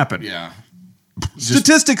fucking happen. Yeah.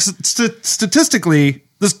 Statistically,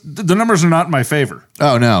 the numbers are not in my favor.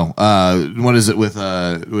 Oh no. What is it with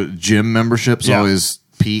gym memberships? Yeah. Always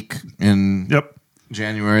peak in Yep.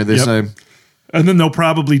 January. They Yep. say. And then they'll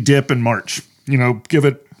probably dip in March. You know, give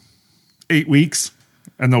it 8 weeks,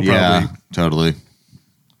 and they'll Yeah, probably. totally.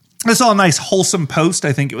 I saw a nice wholesome post.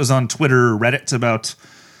 I think it was on Twitter or Reddit about,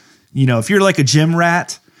 you know, if you're like a gym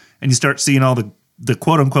rat and you start seeing all the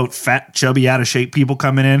quote unquote fat, chubby, out of shape people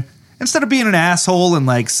coming in, instead of being an asshole and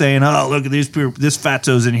like saying, oh, look at this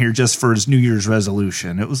fatso's in here just for his New Year's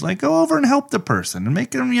resolution. It was like, go over and help the person and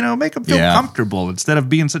make them feel comfortable instead of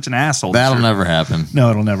being such an asshole. That'll never happen.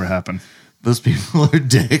 No, it'll never happen. Those people are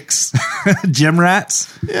dicks. Gym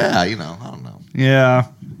rats? Yeah, I don't know. Yeah.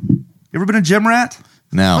 You ever been a gym rat?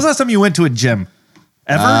 No. When was the last time you went to a gym?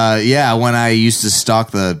 Ever? Yeah, when I used to stock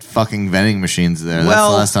the fucking vending machines there. That's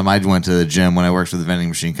Well- the last time I went to the gym when I worked for the vending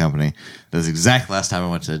machine company. That was the exact last time I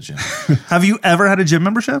went to the gym. Have you ever had a gym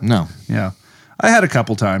membership? No. Yeah. I had a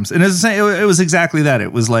couple times. And it was exactly that.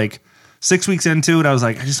 It was like 6 weeks into it, I was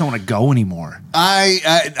like, I just don't want to go anymore.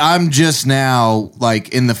 I'm just now like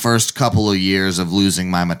in the first couple of years of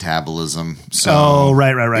losing my metabolism. So, Oh,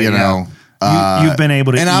 right. You know, You've been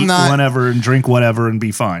able to and eat I'm not- whatever and drink whatever and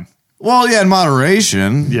be fine. well, yeah, in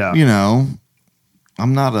moderation. Yeah. You know,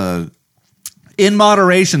 I'm not a. In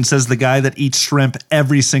moderation, says the guy that eats shrimp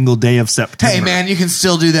every single day of September. Hey, man, you can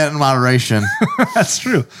still do that in moderation. That's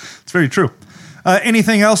true. It's very true.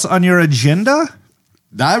 Anything else on your agenda?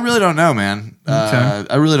 I really don't know, man. Okay.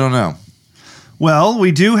 I really don't know. Well,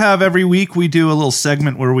 we do have every week, we do a little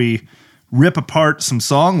segment where we rip apart some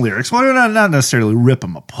song lyrics. Well, not necessarily rip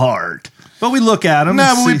them apart, but we look at them.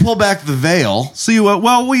 No, but we pull back the veil. See what?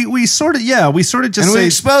 Well, we sort of just And say we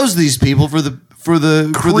expose these people for the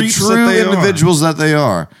Creeps that true they are. individuals that they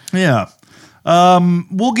are. yeah.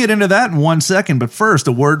 We'll get into that in 1 second, but first,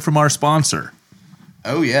 a word from our sponsor.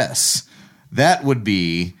 Oh yes, that would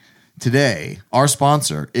be today. Our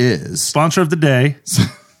sponsor is Sponsor of the day,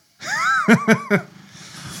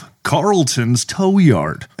 Carlton's Tow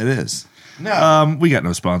Yard. It is. No, We got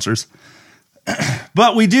no sponsors.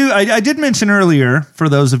 But we do. I did mention earlier, for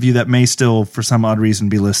those of you that may still, for some odd reason,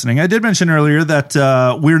 be listening, I did mention earlier that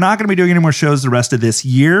we're not going to be doing any more shows the rest of this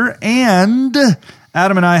year. And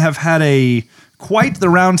Adam and I have had quite the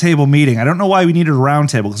roundtable meeting. I don't know why we needed a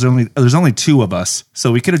roundtable because there's only two of us.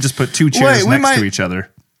 So we could have just put two chairs next to each other.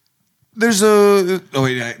 there's a. Oh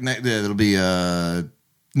wait, it'll be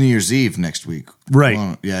New Year's Eve next week. Right.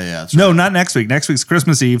 Well, yeah. That's No, right. not next week. Next week's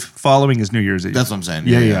Christmas Eve. Following is New Year's Eve. That's what I'm saying.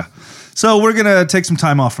 Yeah. So we're going to take some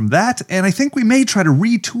time off from that. And I think we may try to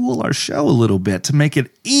retool our show a little bit to make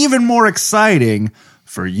it even more exciting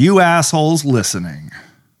for you assholes listening.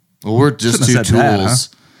 Well, we're just Shouldn't two have said tools.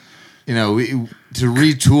 that, You know, to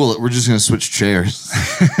retool it, we're just going to switch chairs.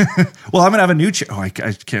 Well, I'm going to have a new chair. Oh, I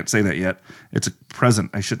can't say that yet. It's a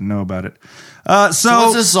present. I shouldn't know about it. So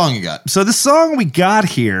what's this song you got? So the song we got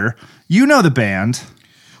here, you know the band.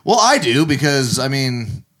 Well, I do because I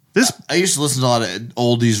mean, I used to listen to a lot of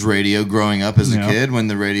oldies radio growing up as a kid when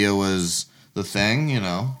the radio was the thing. You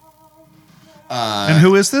know. And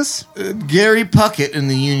who is this? Gary Puckett in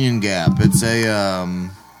the Union Gap. It's a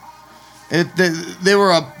they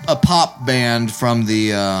were a pop band from the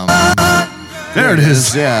There it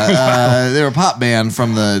is. Yeah, they were a pop band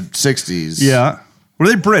from the 60s. Yeah. Were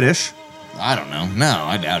they British? I don't know. No,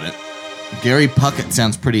 I doubt it. Gary Puckett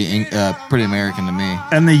sounds pretty American to me.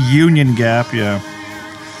 And the Union Gap, yeah.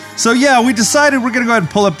 So yeah, we decided we're going to go ahead and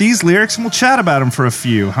pull up these lyrics and we'll chat about them for a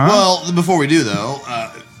few, huh? Well, before we do though,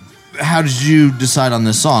 how did you decide on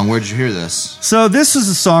this song? Where did you hear this? So this is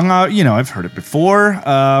a song, I've heard it before.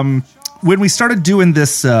 When we started doing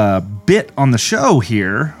this bit on the show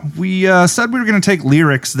here, we said we were going to take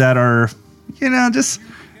lyrics that are, just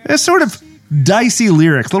sort of dicey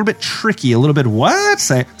lyrics, a little bit tricky, a little bit what?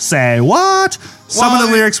 Say what? Some of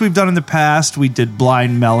the lyrics we've done in the past, we did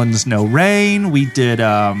Blind Melon's No Rain. We did,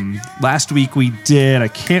 last week we did, I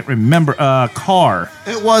can't remember, Car.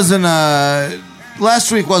 It wasn't,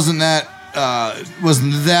 last week wasn't that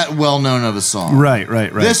wasn't that well known of a song. Right.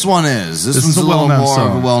 This one is. This one's is a little well-known more of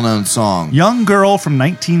song. a well-known song. Young Girl from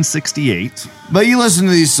 1968. But you listen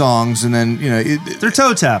to these songs, and then They're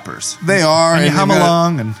toe tappers. they are, And you hum they've got-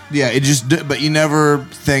 along, and Yeah, it just. But you never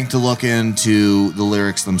think to look into the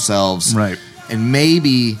lyrics themselves, Right. And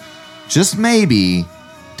maybe, just maybe,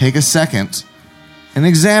 take a second and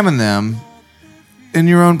examine them in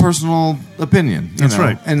your own personal opinion. That's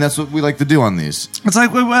right. And that's what we like to do on these. it's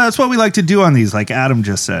like that's what we like to do on these, like Adam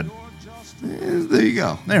just said. There you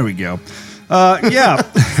go. There we go. Yeah.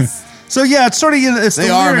 So yeah, it's sort of it's They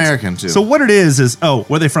the are lyrics. American, too. So what it is where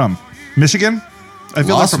are they from? Michigan? I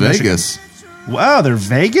feel Las they're from Vegas. Michigan. Wow, they're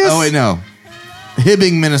Vegas? Oh wait, no.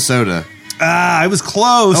 Hibbing, Minnesota. I was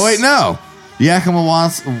close. Oh wait, no. Yakima,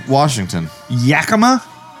 Washington. Yakima,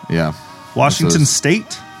 Yeah, Washington That's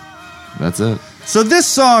State. That's it. So this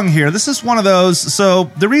song here, this is one of those.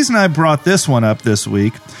 So the reason I brought this one up this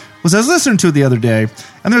week was I was listening to it the other day,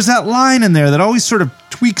 and there's that line in there that always sort of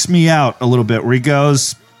tweaks me out a little bit, where he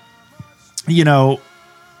goes,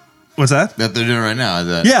 what's that? That they're doing right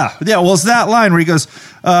now. Yeah. Well, it's that line where he goes,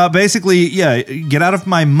 basically, get out of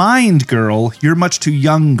my mind, girl. You're much too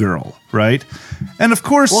young, girl. Right? And of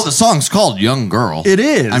course, Well, the song's called "Young Girl." it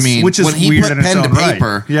is. I mean, which is when he weird put in its pen to own right.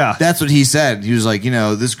 paper, Yeah. that's what he said. He was like,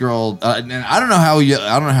 this girl. And I don't know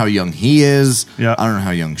how young he is. Yeah. I don't know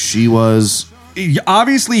how young she was.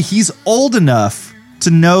 Obviously, he's old enough to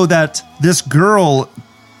know that this girl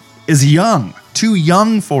is young, too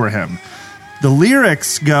young for him. The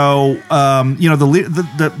lyrics go,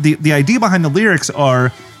 the idea behind the lyrics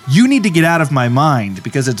are, you need to get out of my mind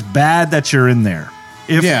because it's bad that you're in there.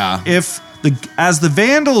 As the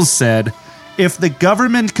Vandals said, if the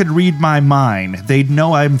government could read my mind, they'd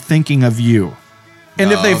know I'm thinking of you.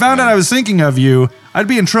 And if they found out I was thinking of you, I'd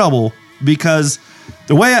be in trouble, because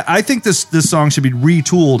the way I think this song should be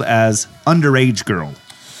retooled as Underage Girl.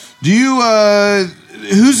 Do you?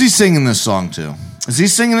 Who's he singing this song to? Is he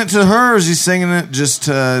singing it to her, or is he singing it just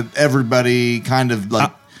to everybody? Kind of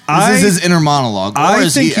like, is this his inner monologue, or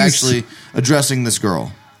is he actually addressing this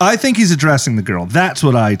girl? I think he's addressing the girl. That's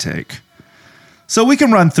what I take. So we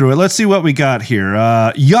can run through it. Let's see what we got here.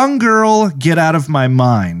 Young girl, get out of my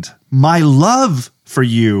mind. My love for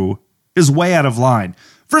you is way out of line.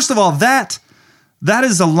 First of all, that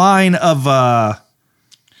is a line of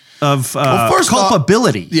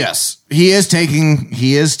culpability. Yes, he is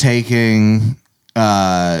taking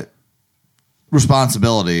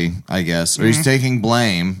responsibility, I guess, or he's taking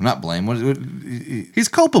blame. Not blame. He's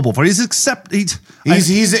culpable for it. He's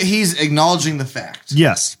acknowledging the fact.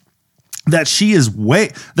 Yes, that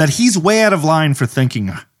he's way out of line for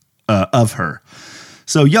thinking of her.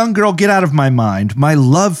 So, young girl, get out of my mind. My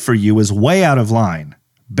love for you is way out of line.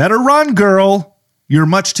 Better run, girl. You're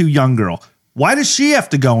much too young, girl. Why does she have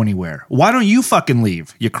to go anywhere? Why don't you fucking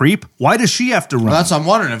leave, you creep? Why does she have to run? Well, that's what I'm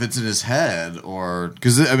wondering, if it's in his head, or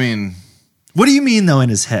because what do you mean though in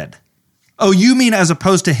his head? Oh, you mean as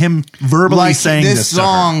opposed to him verbally saying this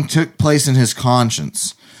song took place in his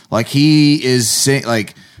conscience. Like he is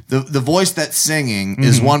like the voice that's singing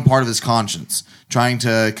is one part of his conscience, trying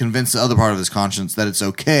to convince the other part of his conscience that it's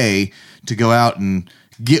okay to go out and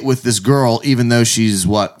get with this girl, even though she's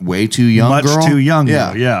way too young. Much too young.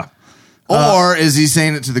 Yeah. Or is he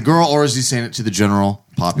saying it to the girl, or is he saying it to the general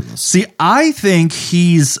populace? See, I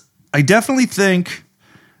definitely think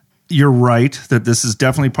you're right that this is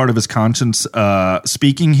definitely part of his conscience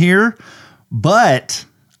speaking here, but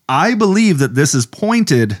I believe that this is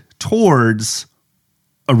pointed towards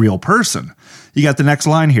a real person. You got the next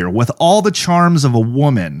line here. With all the charms of a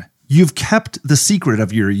woman, you've kept the secret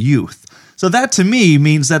of your youth. So that to me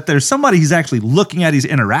means that there's somebody he's actually looking at, he's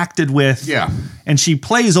interacted with. Yeah. And she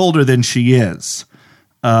plays older than she is.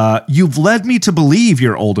 You've led me to believe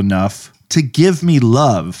you're old enough to give me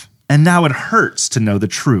love, and now it hurts to know the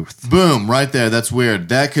truth. Boom, right there. That's weird.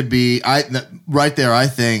 That could be, right there, I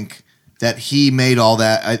think that he made all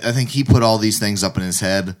that. I think he put all these things up in his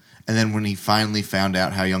head, and then when he finally found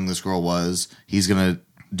out how young this girl was, he's going to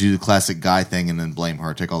do the classic guy thing and then blame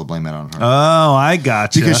her, take all the blame out on her. Oh, I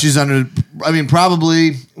gotcha. Because she's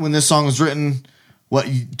probably when this song was written, what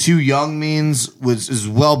too young means is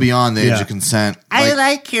well beyond the age of consent. I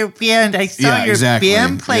like your band. I saw your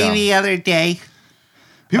band play the other day.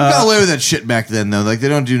 People got away with that shit back then, though. Like they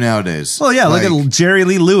don't do nowadays. Well, yeah, look at Jerry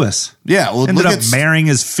Lee Lewis. Yeah, well, ended up marrying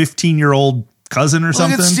his 15-year-old cousin or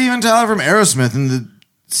something. Look at Steven Tyler from Aerosmith in the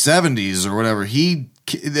 70s or whatever.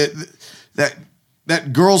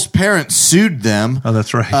 That girl's parents sued them. Oh,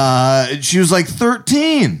 that's right. She was like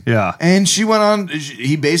 13. Yeah. And she went on.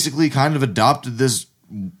 He basically kind of adopted this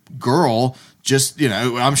girl just,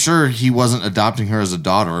 I'm sure he wasn't adopting her as a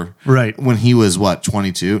daughter. Right. When he was,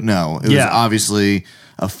 22? No. It was obviously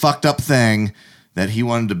a fucked up thing that he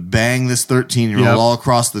wanted to bang this 13-year-old all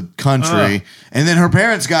across the country. And then her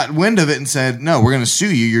parents got wind of it and said, no, we're going to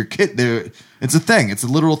sue you. Your kid, it's a thing. It's a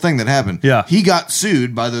literal thing that happened. Yeah. He got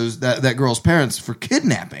sued by that girl's parents for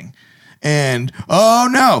kidnapping. And, oh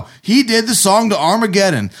no, he did the song to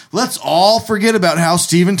Armageddon. Let's all forget about how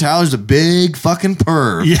Steven Tyler's a big fucking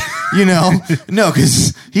perv. Yeah. No,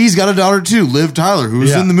 because he's got a daughter too, Liv Tyler, who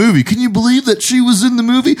was in the movie. Can you believe that she was in the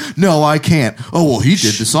movie? No, I can't. Oh, well, he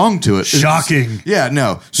did the song to it. Shocking.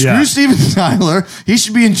 No. Screw Steven Tyler. He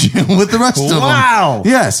should be in jail with the rest of them. Wow.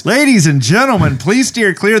 Yes. Ladies and gentlemen, please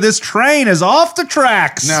steer clear. This train is off the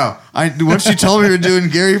tracks. No. Once you told me we were doing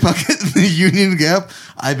Gary Puckett in the Union Gap,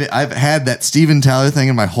 I've had that Steven Tyler thing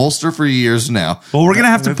in my holster for years now. Well, we're gonna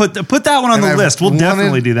have to put that one on the list. We'll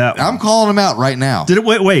definitely do that one. I'm calling him out right now.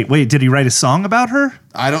 Wait? Did he write a song about her?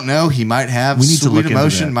 I don't know. He might have. We need to look into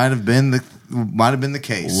Emotion that. might have been the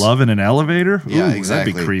case. Love in an elevator? Yeah, Ooh,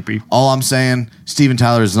 exactly. That'd be creepy. All I'm saying, Steven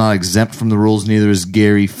Tyler is not exempt from the rules. Neither is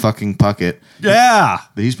Gary fucking Puckett. Yeah,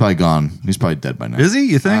 but he's probably gone. He's probably dead by now. Is he?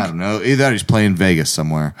 You think? I don't know. Either that or he's playing Vegas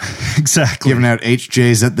somewhere. Exactly. Giving out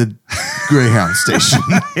HJs at the Greyhound station.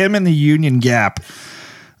 Him in the Union Gap.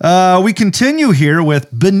 We continue here with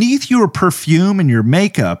beneath your perfume and your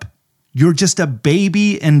makeup, you're just a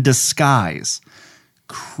baby in disguise.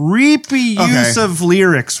 Creepy use of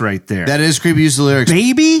lyrics right there. That is creepy use of lyrics.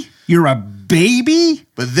 Baby? You're a baby?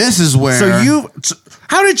 But this is where...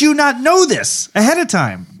 How did you not know this ahead of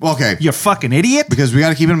time? Okay. You fucking idiot. Because we got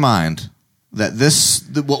to keep in mind that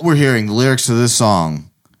what we're hearing, the lyrics to this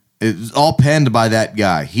song, is all penned by that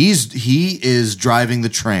guy. He is driving the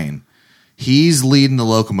train. He's leading the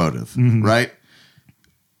locomotive, right?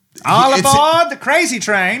 All aboard the crazy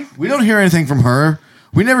train. We don't hear anything from her.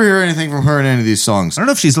 We never hear anything from her in any of these songs. I don't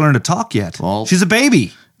know if she's learned to talk yet. Well, she's a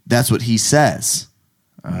baby. That's what he says.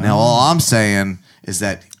 Now, all I'm saying is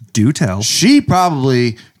that do tell. She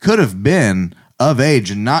probably could have been of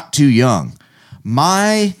age and not too young.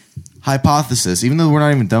 My hypothesis, even though we're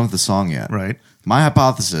not even done with the song yet, right? My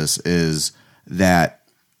hypothesis is that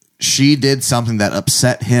she did something that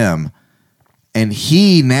upset him, and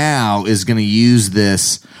he now is going to use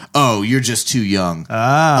this. Oh, you're just too young.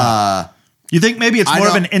 You think maybe it's more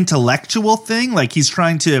of an intellectual thing? Like he's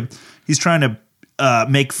trying to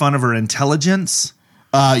make fun of her intelligence.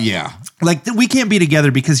 Yeah. Like we can't be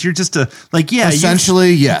together because you're just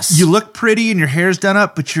essentially, yes. You look pretty and your hair's done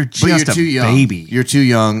up, but you're just a baby. You're too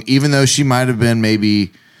young, even though she might have been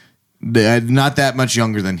maybe not that much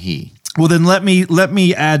younger than he. Well, then let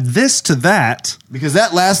me add this to that. Because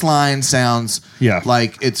that last line sounds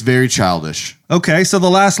like it's very childish. Okay, so the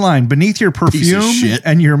last line, beneath your perfume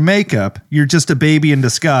and your makeup, you're just a baby in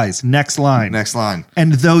disguise. Next line.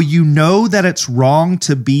 And though you know that it's wrong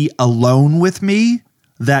to be alone with me,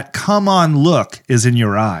 that come on look is in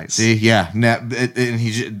your eyes. See, yeah. And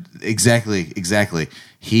exactly.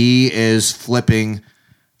 He is flipping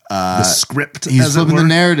the script. He's flipping the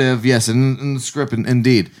narrative, yes, in the script,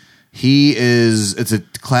 indeed. It's a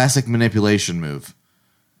classic manipulation move.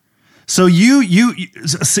 So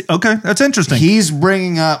okay, that's interesting. He's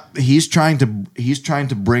trying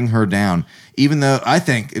to bring her down, even though I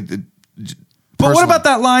think. But what about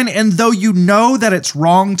that line? And though you know that it's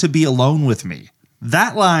wrong to be alone with me,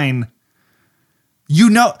 that line,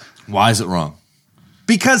 why is it wrong?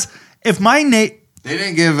 Because if my they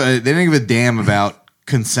didn't give a damn about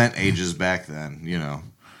consent ages back then,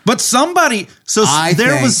 But somebody,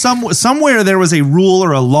 somewhere there was a rule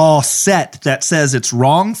or a law set that says it's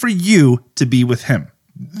wrong for you to be with him.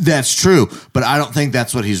 That's true, but I don't think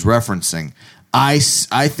that's what he's referencing. I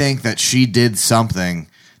think that she did something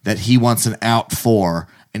that he wants an out for,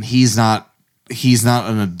 and he's not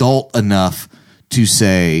an adult enough to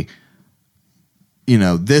say,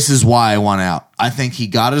 this is why I want out. I think he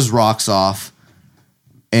got his rocks off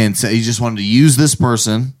and said he just wanted to use this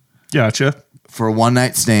person. Gotcha. For a one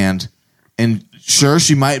night stand, and sure,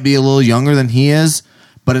 she might be a little younger than he is,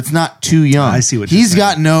 but it's not too young. I see what he's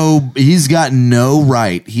got no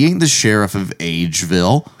right. He ain't the sheriff of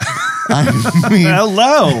Ageville. I mean,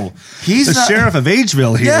 hello, he's the sheriff of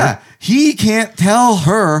Ageville here. Yeah, he can't tell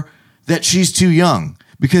her that she's too young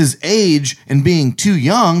because age and being too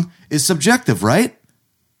young is subjective, right?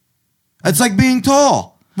 It's like being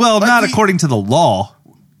tall. Well, not according to the law.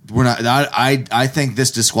 We're not. I think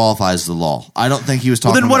this disqualifies the law. I don't think he was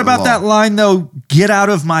talking. Well, then what about that line though? Get out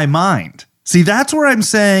of my mind. See, that's where I'm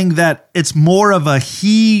saying that it's more of a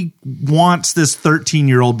he wants this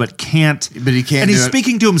 13-year-old but can't. But he can't. And do he's it.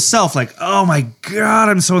 speaking to himself like, "Oh my God,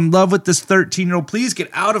 I'm so in love with this 13-year-old. Please get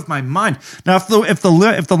out of my mind." Now, if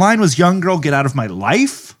the line was "Young girl, get out of my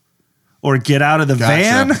life," or "Get out of the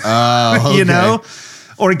van," Oh, you know,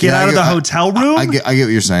 or "Get out of the hotel room." I get what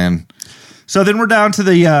you're saying. So then we're down to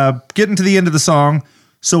the getting to the end of the song.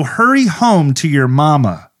 So hurry home to your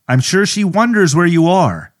mama. I'm sure she wonders where you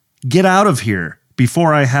are. Get out of here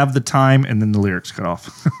before I have the time. And then the lyrics cut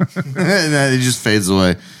off. It just fades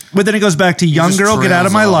away. But then it goes back to young girl, get out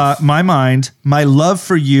of my mind. My love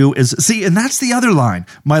for you is, see, and that's the other line.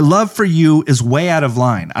 My love for you is way out of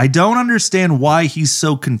line. I don't understand why he's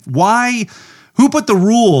so, who put the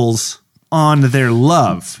rules on their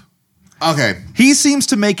love? Okay. He seems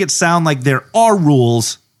to make it sound like there are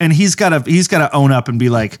rules, and he's got to own up and be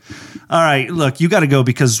like, all right, look, you got to go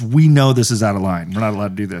because we know this is out of line. We're not allowed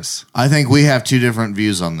to do this. I think we have two different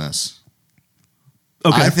views on this.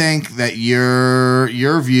 Okay. I think that your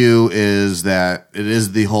view is that it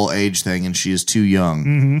is the whole age thing and she is too young.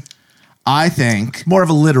 Mm-hmm. I think more of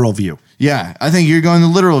a literal view. Yeah, I think you're going the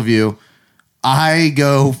literal view. I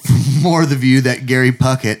go for more the view that Gary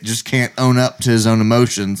Puckett just can't own up to his own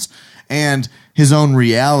emotions and his own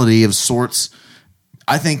reality of sorts.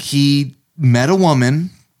 I think he met a woman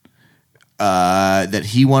that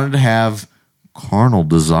he wanted to have carnal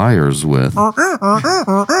desires with.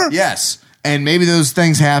 Yes. And maybe those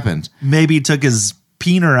things happened. Maybe he took his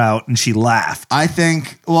peener out and she laughed. I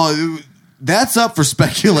think, well, that's up for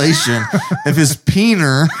speculation if his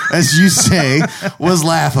peener, as you say, was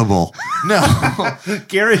laughable. No.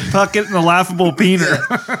 Gary Puckett and the laughable peener.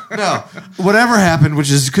 No. Whatever happened,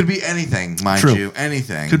 which could be anything, mind True. you.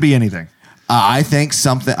 Anything. Could be anything. I think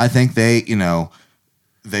they,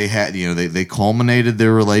 they had, they culminated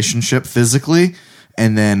their relationship physically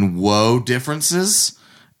and then differences.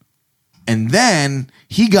 And then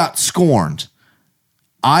he got scorned.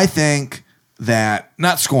 I think that,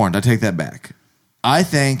 not scorned, I take that back. I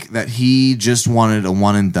think that he just wanted a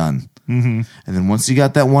one and done. Mm-hmm. And then once he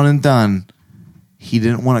got that one and done, he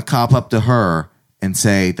didn't want to cop up to her and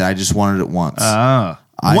say that I just wanted it once.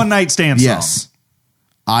 One night stand song. Yes.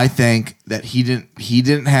 I think that he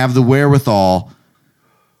didn't have the wherewithal.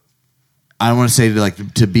 I don't want to say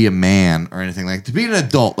to be a man or anything, like to be an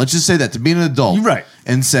adult. Let's just say that, to be an adult. You're right.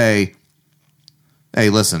 And say, hey,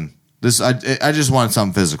 listen, I just wanted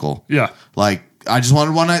something physical. Yeah. Like, I just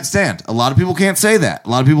wanted one night stand. A lot of people can't say that. A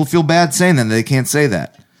lot of people feel bad saying that. They can't say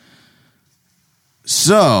that.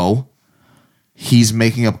 So he's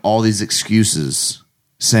making up all these excuses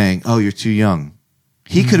saying, oh, you're too young.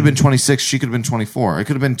 He could have been 26. She could have been 24. It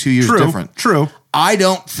could have been 2 years different. True. I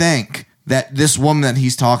don't think that this woman that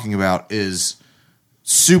he's talking about is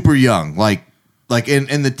super young, like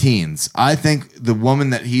in the teens. I think the woman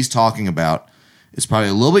that he's talking about is probably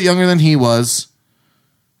a little bit younger than he was.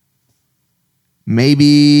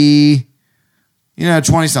 Maybe,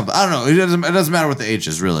 20-something. I don't know. It doesn't matter what the age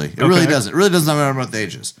is, really. It really doesn't. It really doesn't matter what the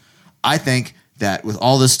age is. I think that with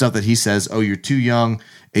all this stuff that he says, oh, you're too young,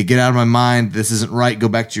 get out of my mind, this isn't right, go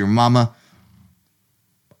back to your mama.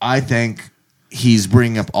 I think he's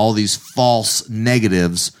bringing up all these false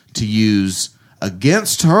negatives to use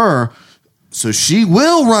against her so she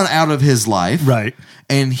will run out of his life. Right.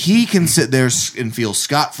 And he can sit there and feel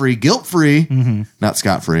scot-free, guilt-free. Mm-hmm. Not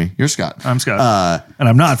scot-free. You're Scott. I'm Scott. And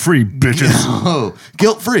I'm not free, bitches. No,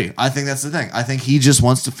 guilt-free. I think that's the thing. I think he just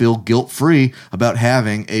wants to feel guilt-free about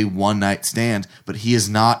having a one-night stand, but he is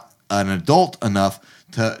not an adult enough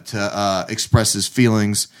to express his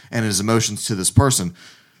feelings and his emotions to this person.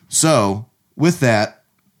 So, with that,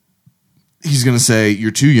 he's going to say,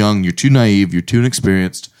 you're too young, you're too naive, you're too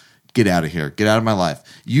inexperienced. Get out of here. Get out of my life.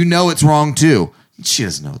 You know it's wrong, too. She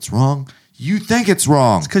doesn't know it's wrong. You think it's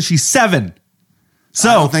wrong. It's because she's 7. So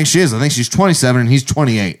I don't think she is. I think she's 27 and he's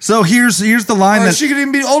 28. So here's the line that she could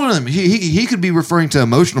even be older than him. He could be referring to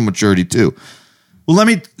emotional maturity, too. Well,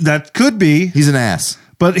 that could be. He's an ass.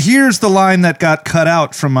 But here's the line that got cut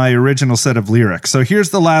out from my original set of lyrics. So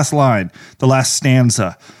here's the last line, the last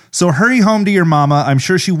stanza. So hurry home to your mama. I'm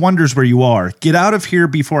sure she wonders where you are. Get out of here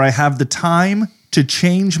before I have the time to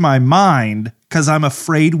change my mind, because I'm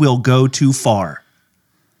afraid we'll go too far.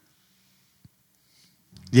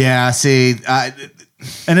 Yeah, see.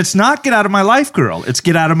 And it's not get out of my life, girl. It's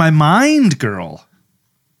get out of my mind, girl.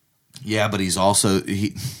 Yeah, but he's also...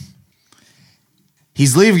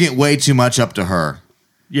 He's leaving it way too much up to her.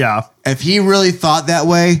 Yeah. If he really thought that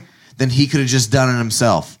way, then he could have just done it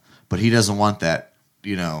himself. But he doesn't want that.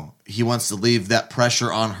 he wants to leave that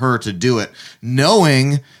pressure on her to do it,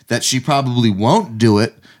 knowing that she probably won't do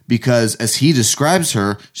it because, as he describes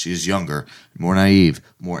her, she is younger, more naive,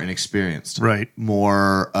 more inexperienced, right,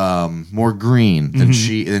 more green than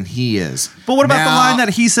he is. But what about the line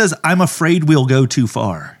that he says, "I'm afraid we'll go too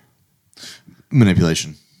far"?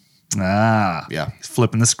 Manipulation. Yeah. He's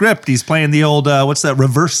flipping the script. He's playing the old what's that?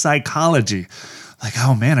 Reverse psychology. Like,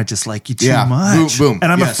 oh man, I just like you too much. Boom, boom.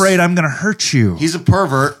 And I'm afraid I'm going to hurt you. He's a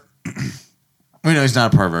pervert. No, he's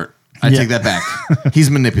not a pervert. I take that back. He's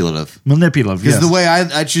manipulative. Manipulative, yes. Because the way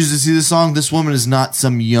I choose to see this song, this woman is not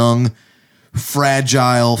some young,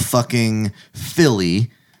 fragile fucking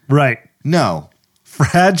filly. Right. No.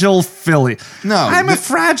 Fragile filly. No. I'm a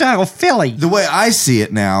fragile filly. The way I see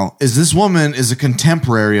it now is this woman is a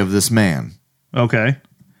contemporary of this man. Okay.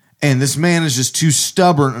 And this man is just too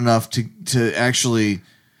stubborn enough to actually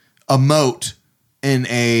emote in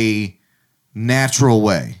a natural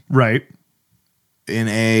way. Right. In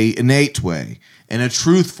a innate way. In a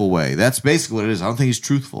truthful way. That's basically what it is. I don't think he's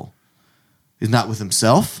truthful. He's not with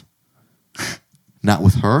himself. Not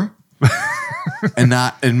with her.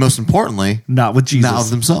 and most importantly, not with Jesus. Not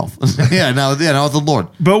with himself. Not with the Lord.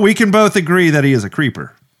 But we can both agree that he is a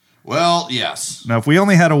creeper. Well, yes. Now, if we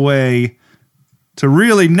only had a way to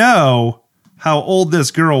really know how old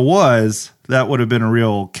this girl was, that would have been a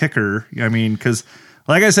real kicker. I mean, because,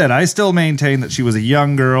 like I said, I still maintain that she was a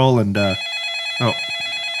young girl. And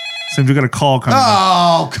seems we got a call coming.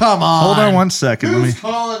 Oh, come on! Hold on 1 second. Who's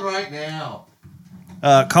calling right now?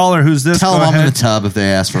 Caller, who's this? Tell them I'm in the tub if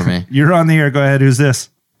they ask for me. You're on the air. Go ahead. Who's this?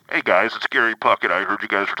 Hey guys, it's Gary Puckett. I heard you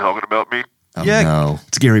guys were talking about me. Oh, no.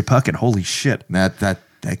 It's Gary Puckett. Holy shit! That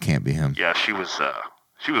can't be him. Yeah, she was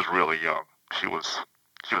really young. She was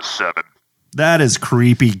 7. That is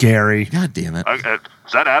creepy, Gary. God damn it!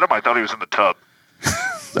 Is that Adam? I thought he was in the tub.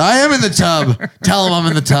 I am in the tub. Tell him I'm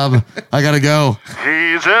in the tub. I gotta go.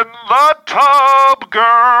 He's in the tub,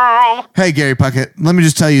 girl. Hey, Gary Puckett. Let me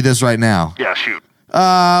just tell you this right now. Yeah, shoot.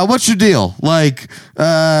 What's your deal? Like, what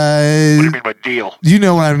do you mean by deal? You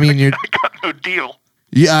know what I mean. I got no deal.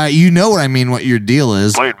 Yeah, you know what I mean. What your deal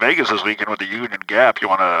is? Playing Vegas this weekend with the Union Gap. You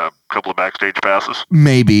want a couple of backstage passes?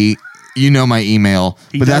 Maybe. You know my email,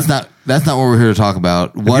 but that's not what we're here to talk about.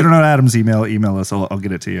 If you don't know Adam's email, email us. I'll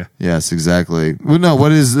get it to you. Yes, exactly. Well, no,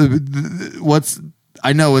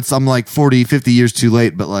 I know I'm like 40, 50 years too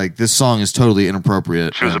late, but like this song is totally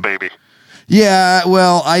inappropriate. She was a baby. Yeah,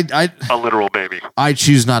 well, a literal baby. I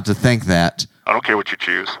choose not to think that. I don't care what you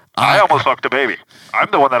choose. I almost fucked a baby.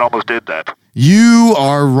 I'm the one that almost did that. You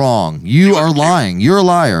are wrong. You are lying. You're a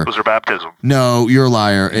liar. It was her baptism. No, you're a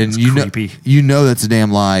liar, and you know that's a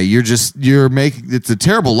damn lie. You're making it's a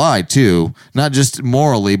terrible lie too. Not just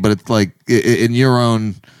morally, but it's like in your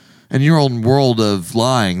own world of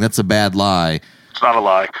lying. That's a bad lie. It's not a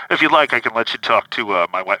lie. If you'd like, I can let you talk to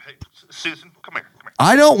my wife. Hey, Susan, come here.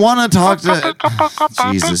 I don't want to talk to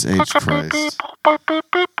Jesus H. Christ.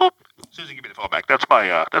 Susan, give me the phone back. That's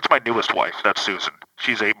my newest wife. That's Susan.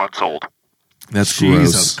 She's 8 months old. That's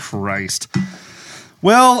Jesus gross. Christ.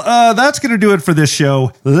 Well, that's going to do it for this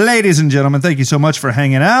show. Ladies and gentlemen, thank you so much for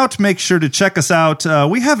hanging out. Make sure to check us out.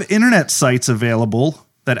 We have internet sites available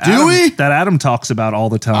that Adam talks about all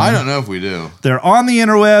the time. I don't know if we do. They're on the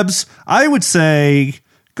interwebs. I would say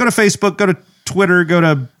go to Facebook, go to Twitter, go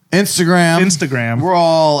to Instagram. We're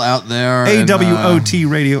all out there. AWOT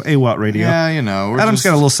Radio, AWOT Radio. Yeah, you know. Adam's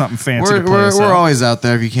got a little something fancy to play us We're out. always out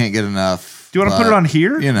there if you can't get enough. Do you want to put it on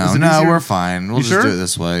here? You know, no, we're fine. We'll just do it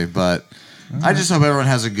this way. But I just hope everyone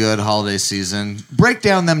has a good holiday season. Break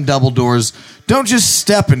down them double doors. Don't just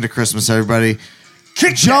step into Christmas, everybody.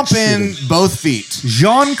 Jump in both feet.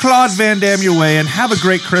 Jean-Claude Van Damme your way, and have a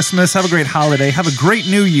great Christmas. Have a great holiday. Have a great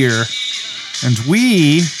new year. And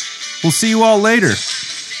we will see you all later.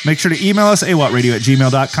 Make sure to email us,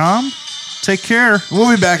 awotradio@gmail.com. Take care. We'll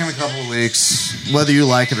be back in a couple of weeks, whether you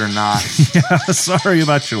like it or not. Yeah, sorry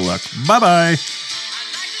about your luck. Bye-bye.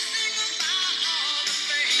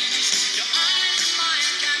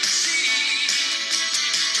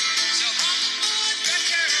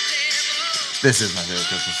 This is my favorite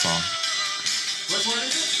Christmas song. Which one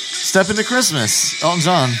is it? Step Into Christmas, Elton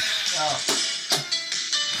John.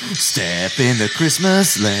 Step into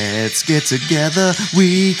Christmas, let's get together.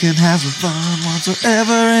 We can have some fun once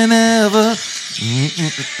forever and ever.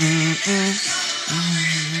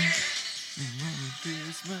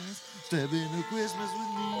 Christmas, step into Christmas with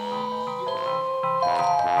me.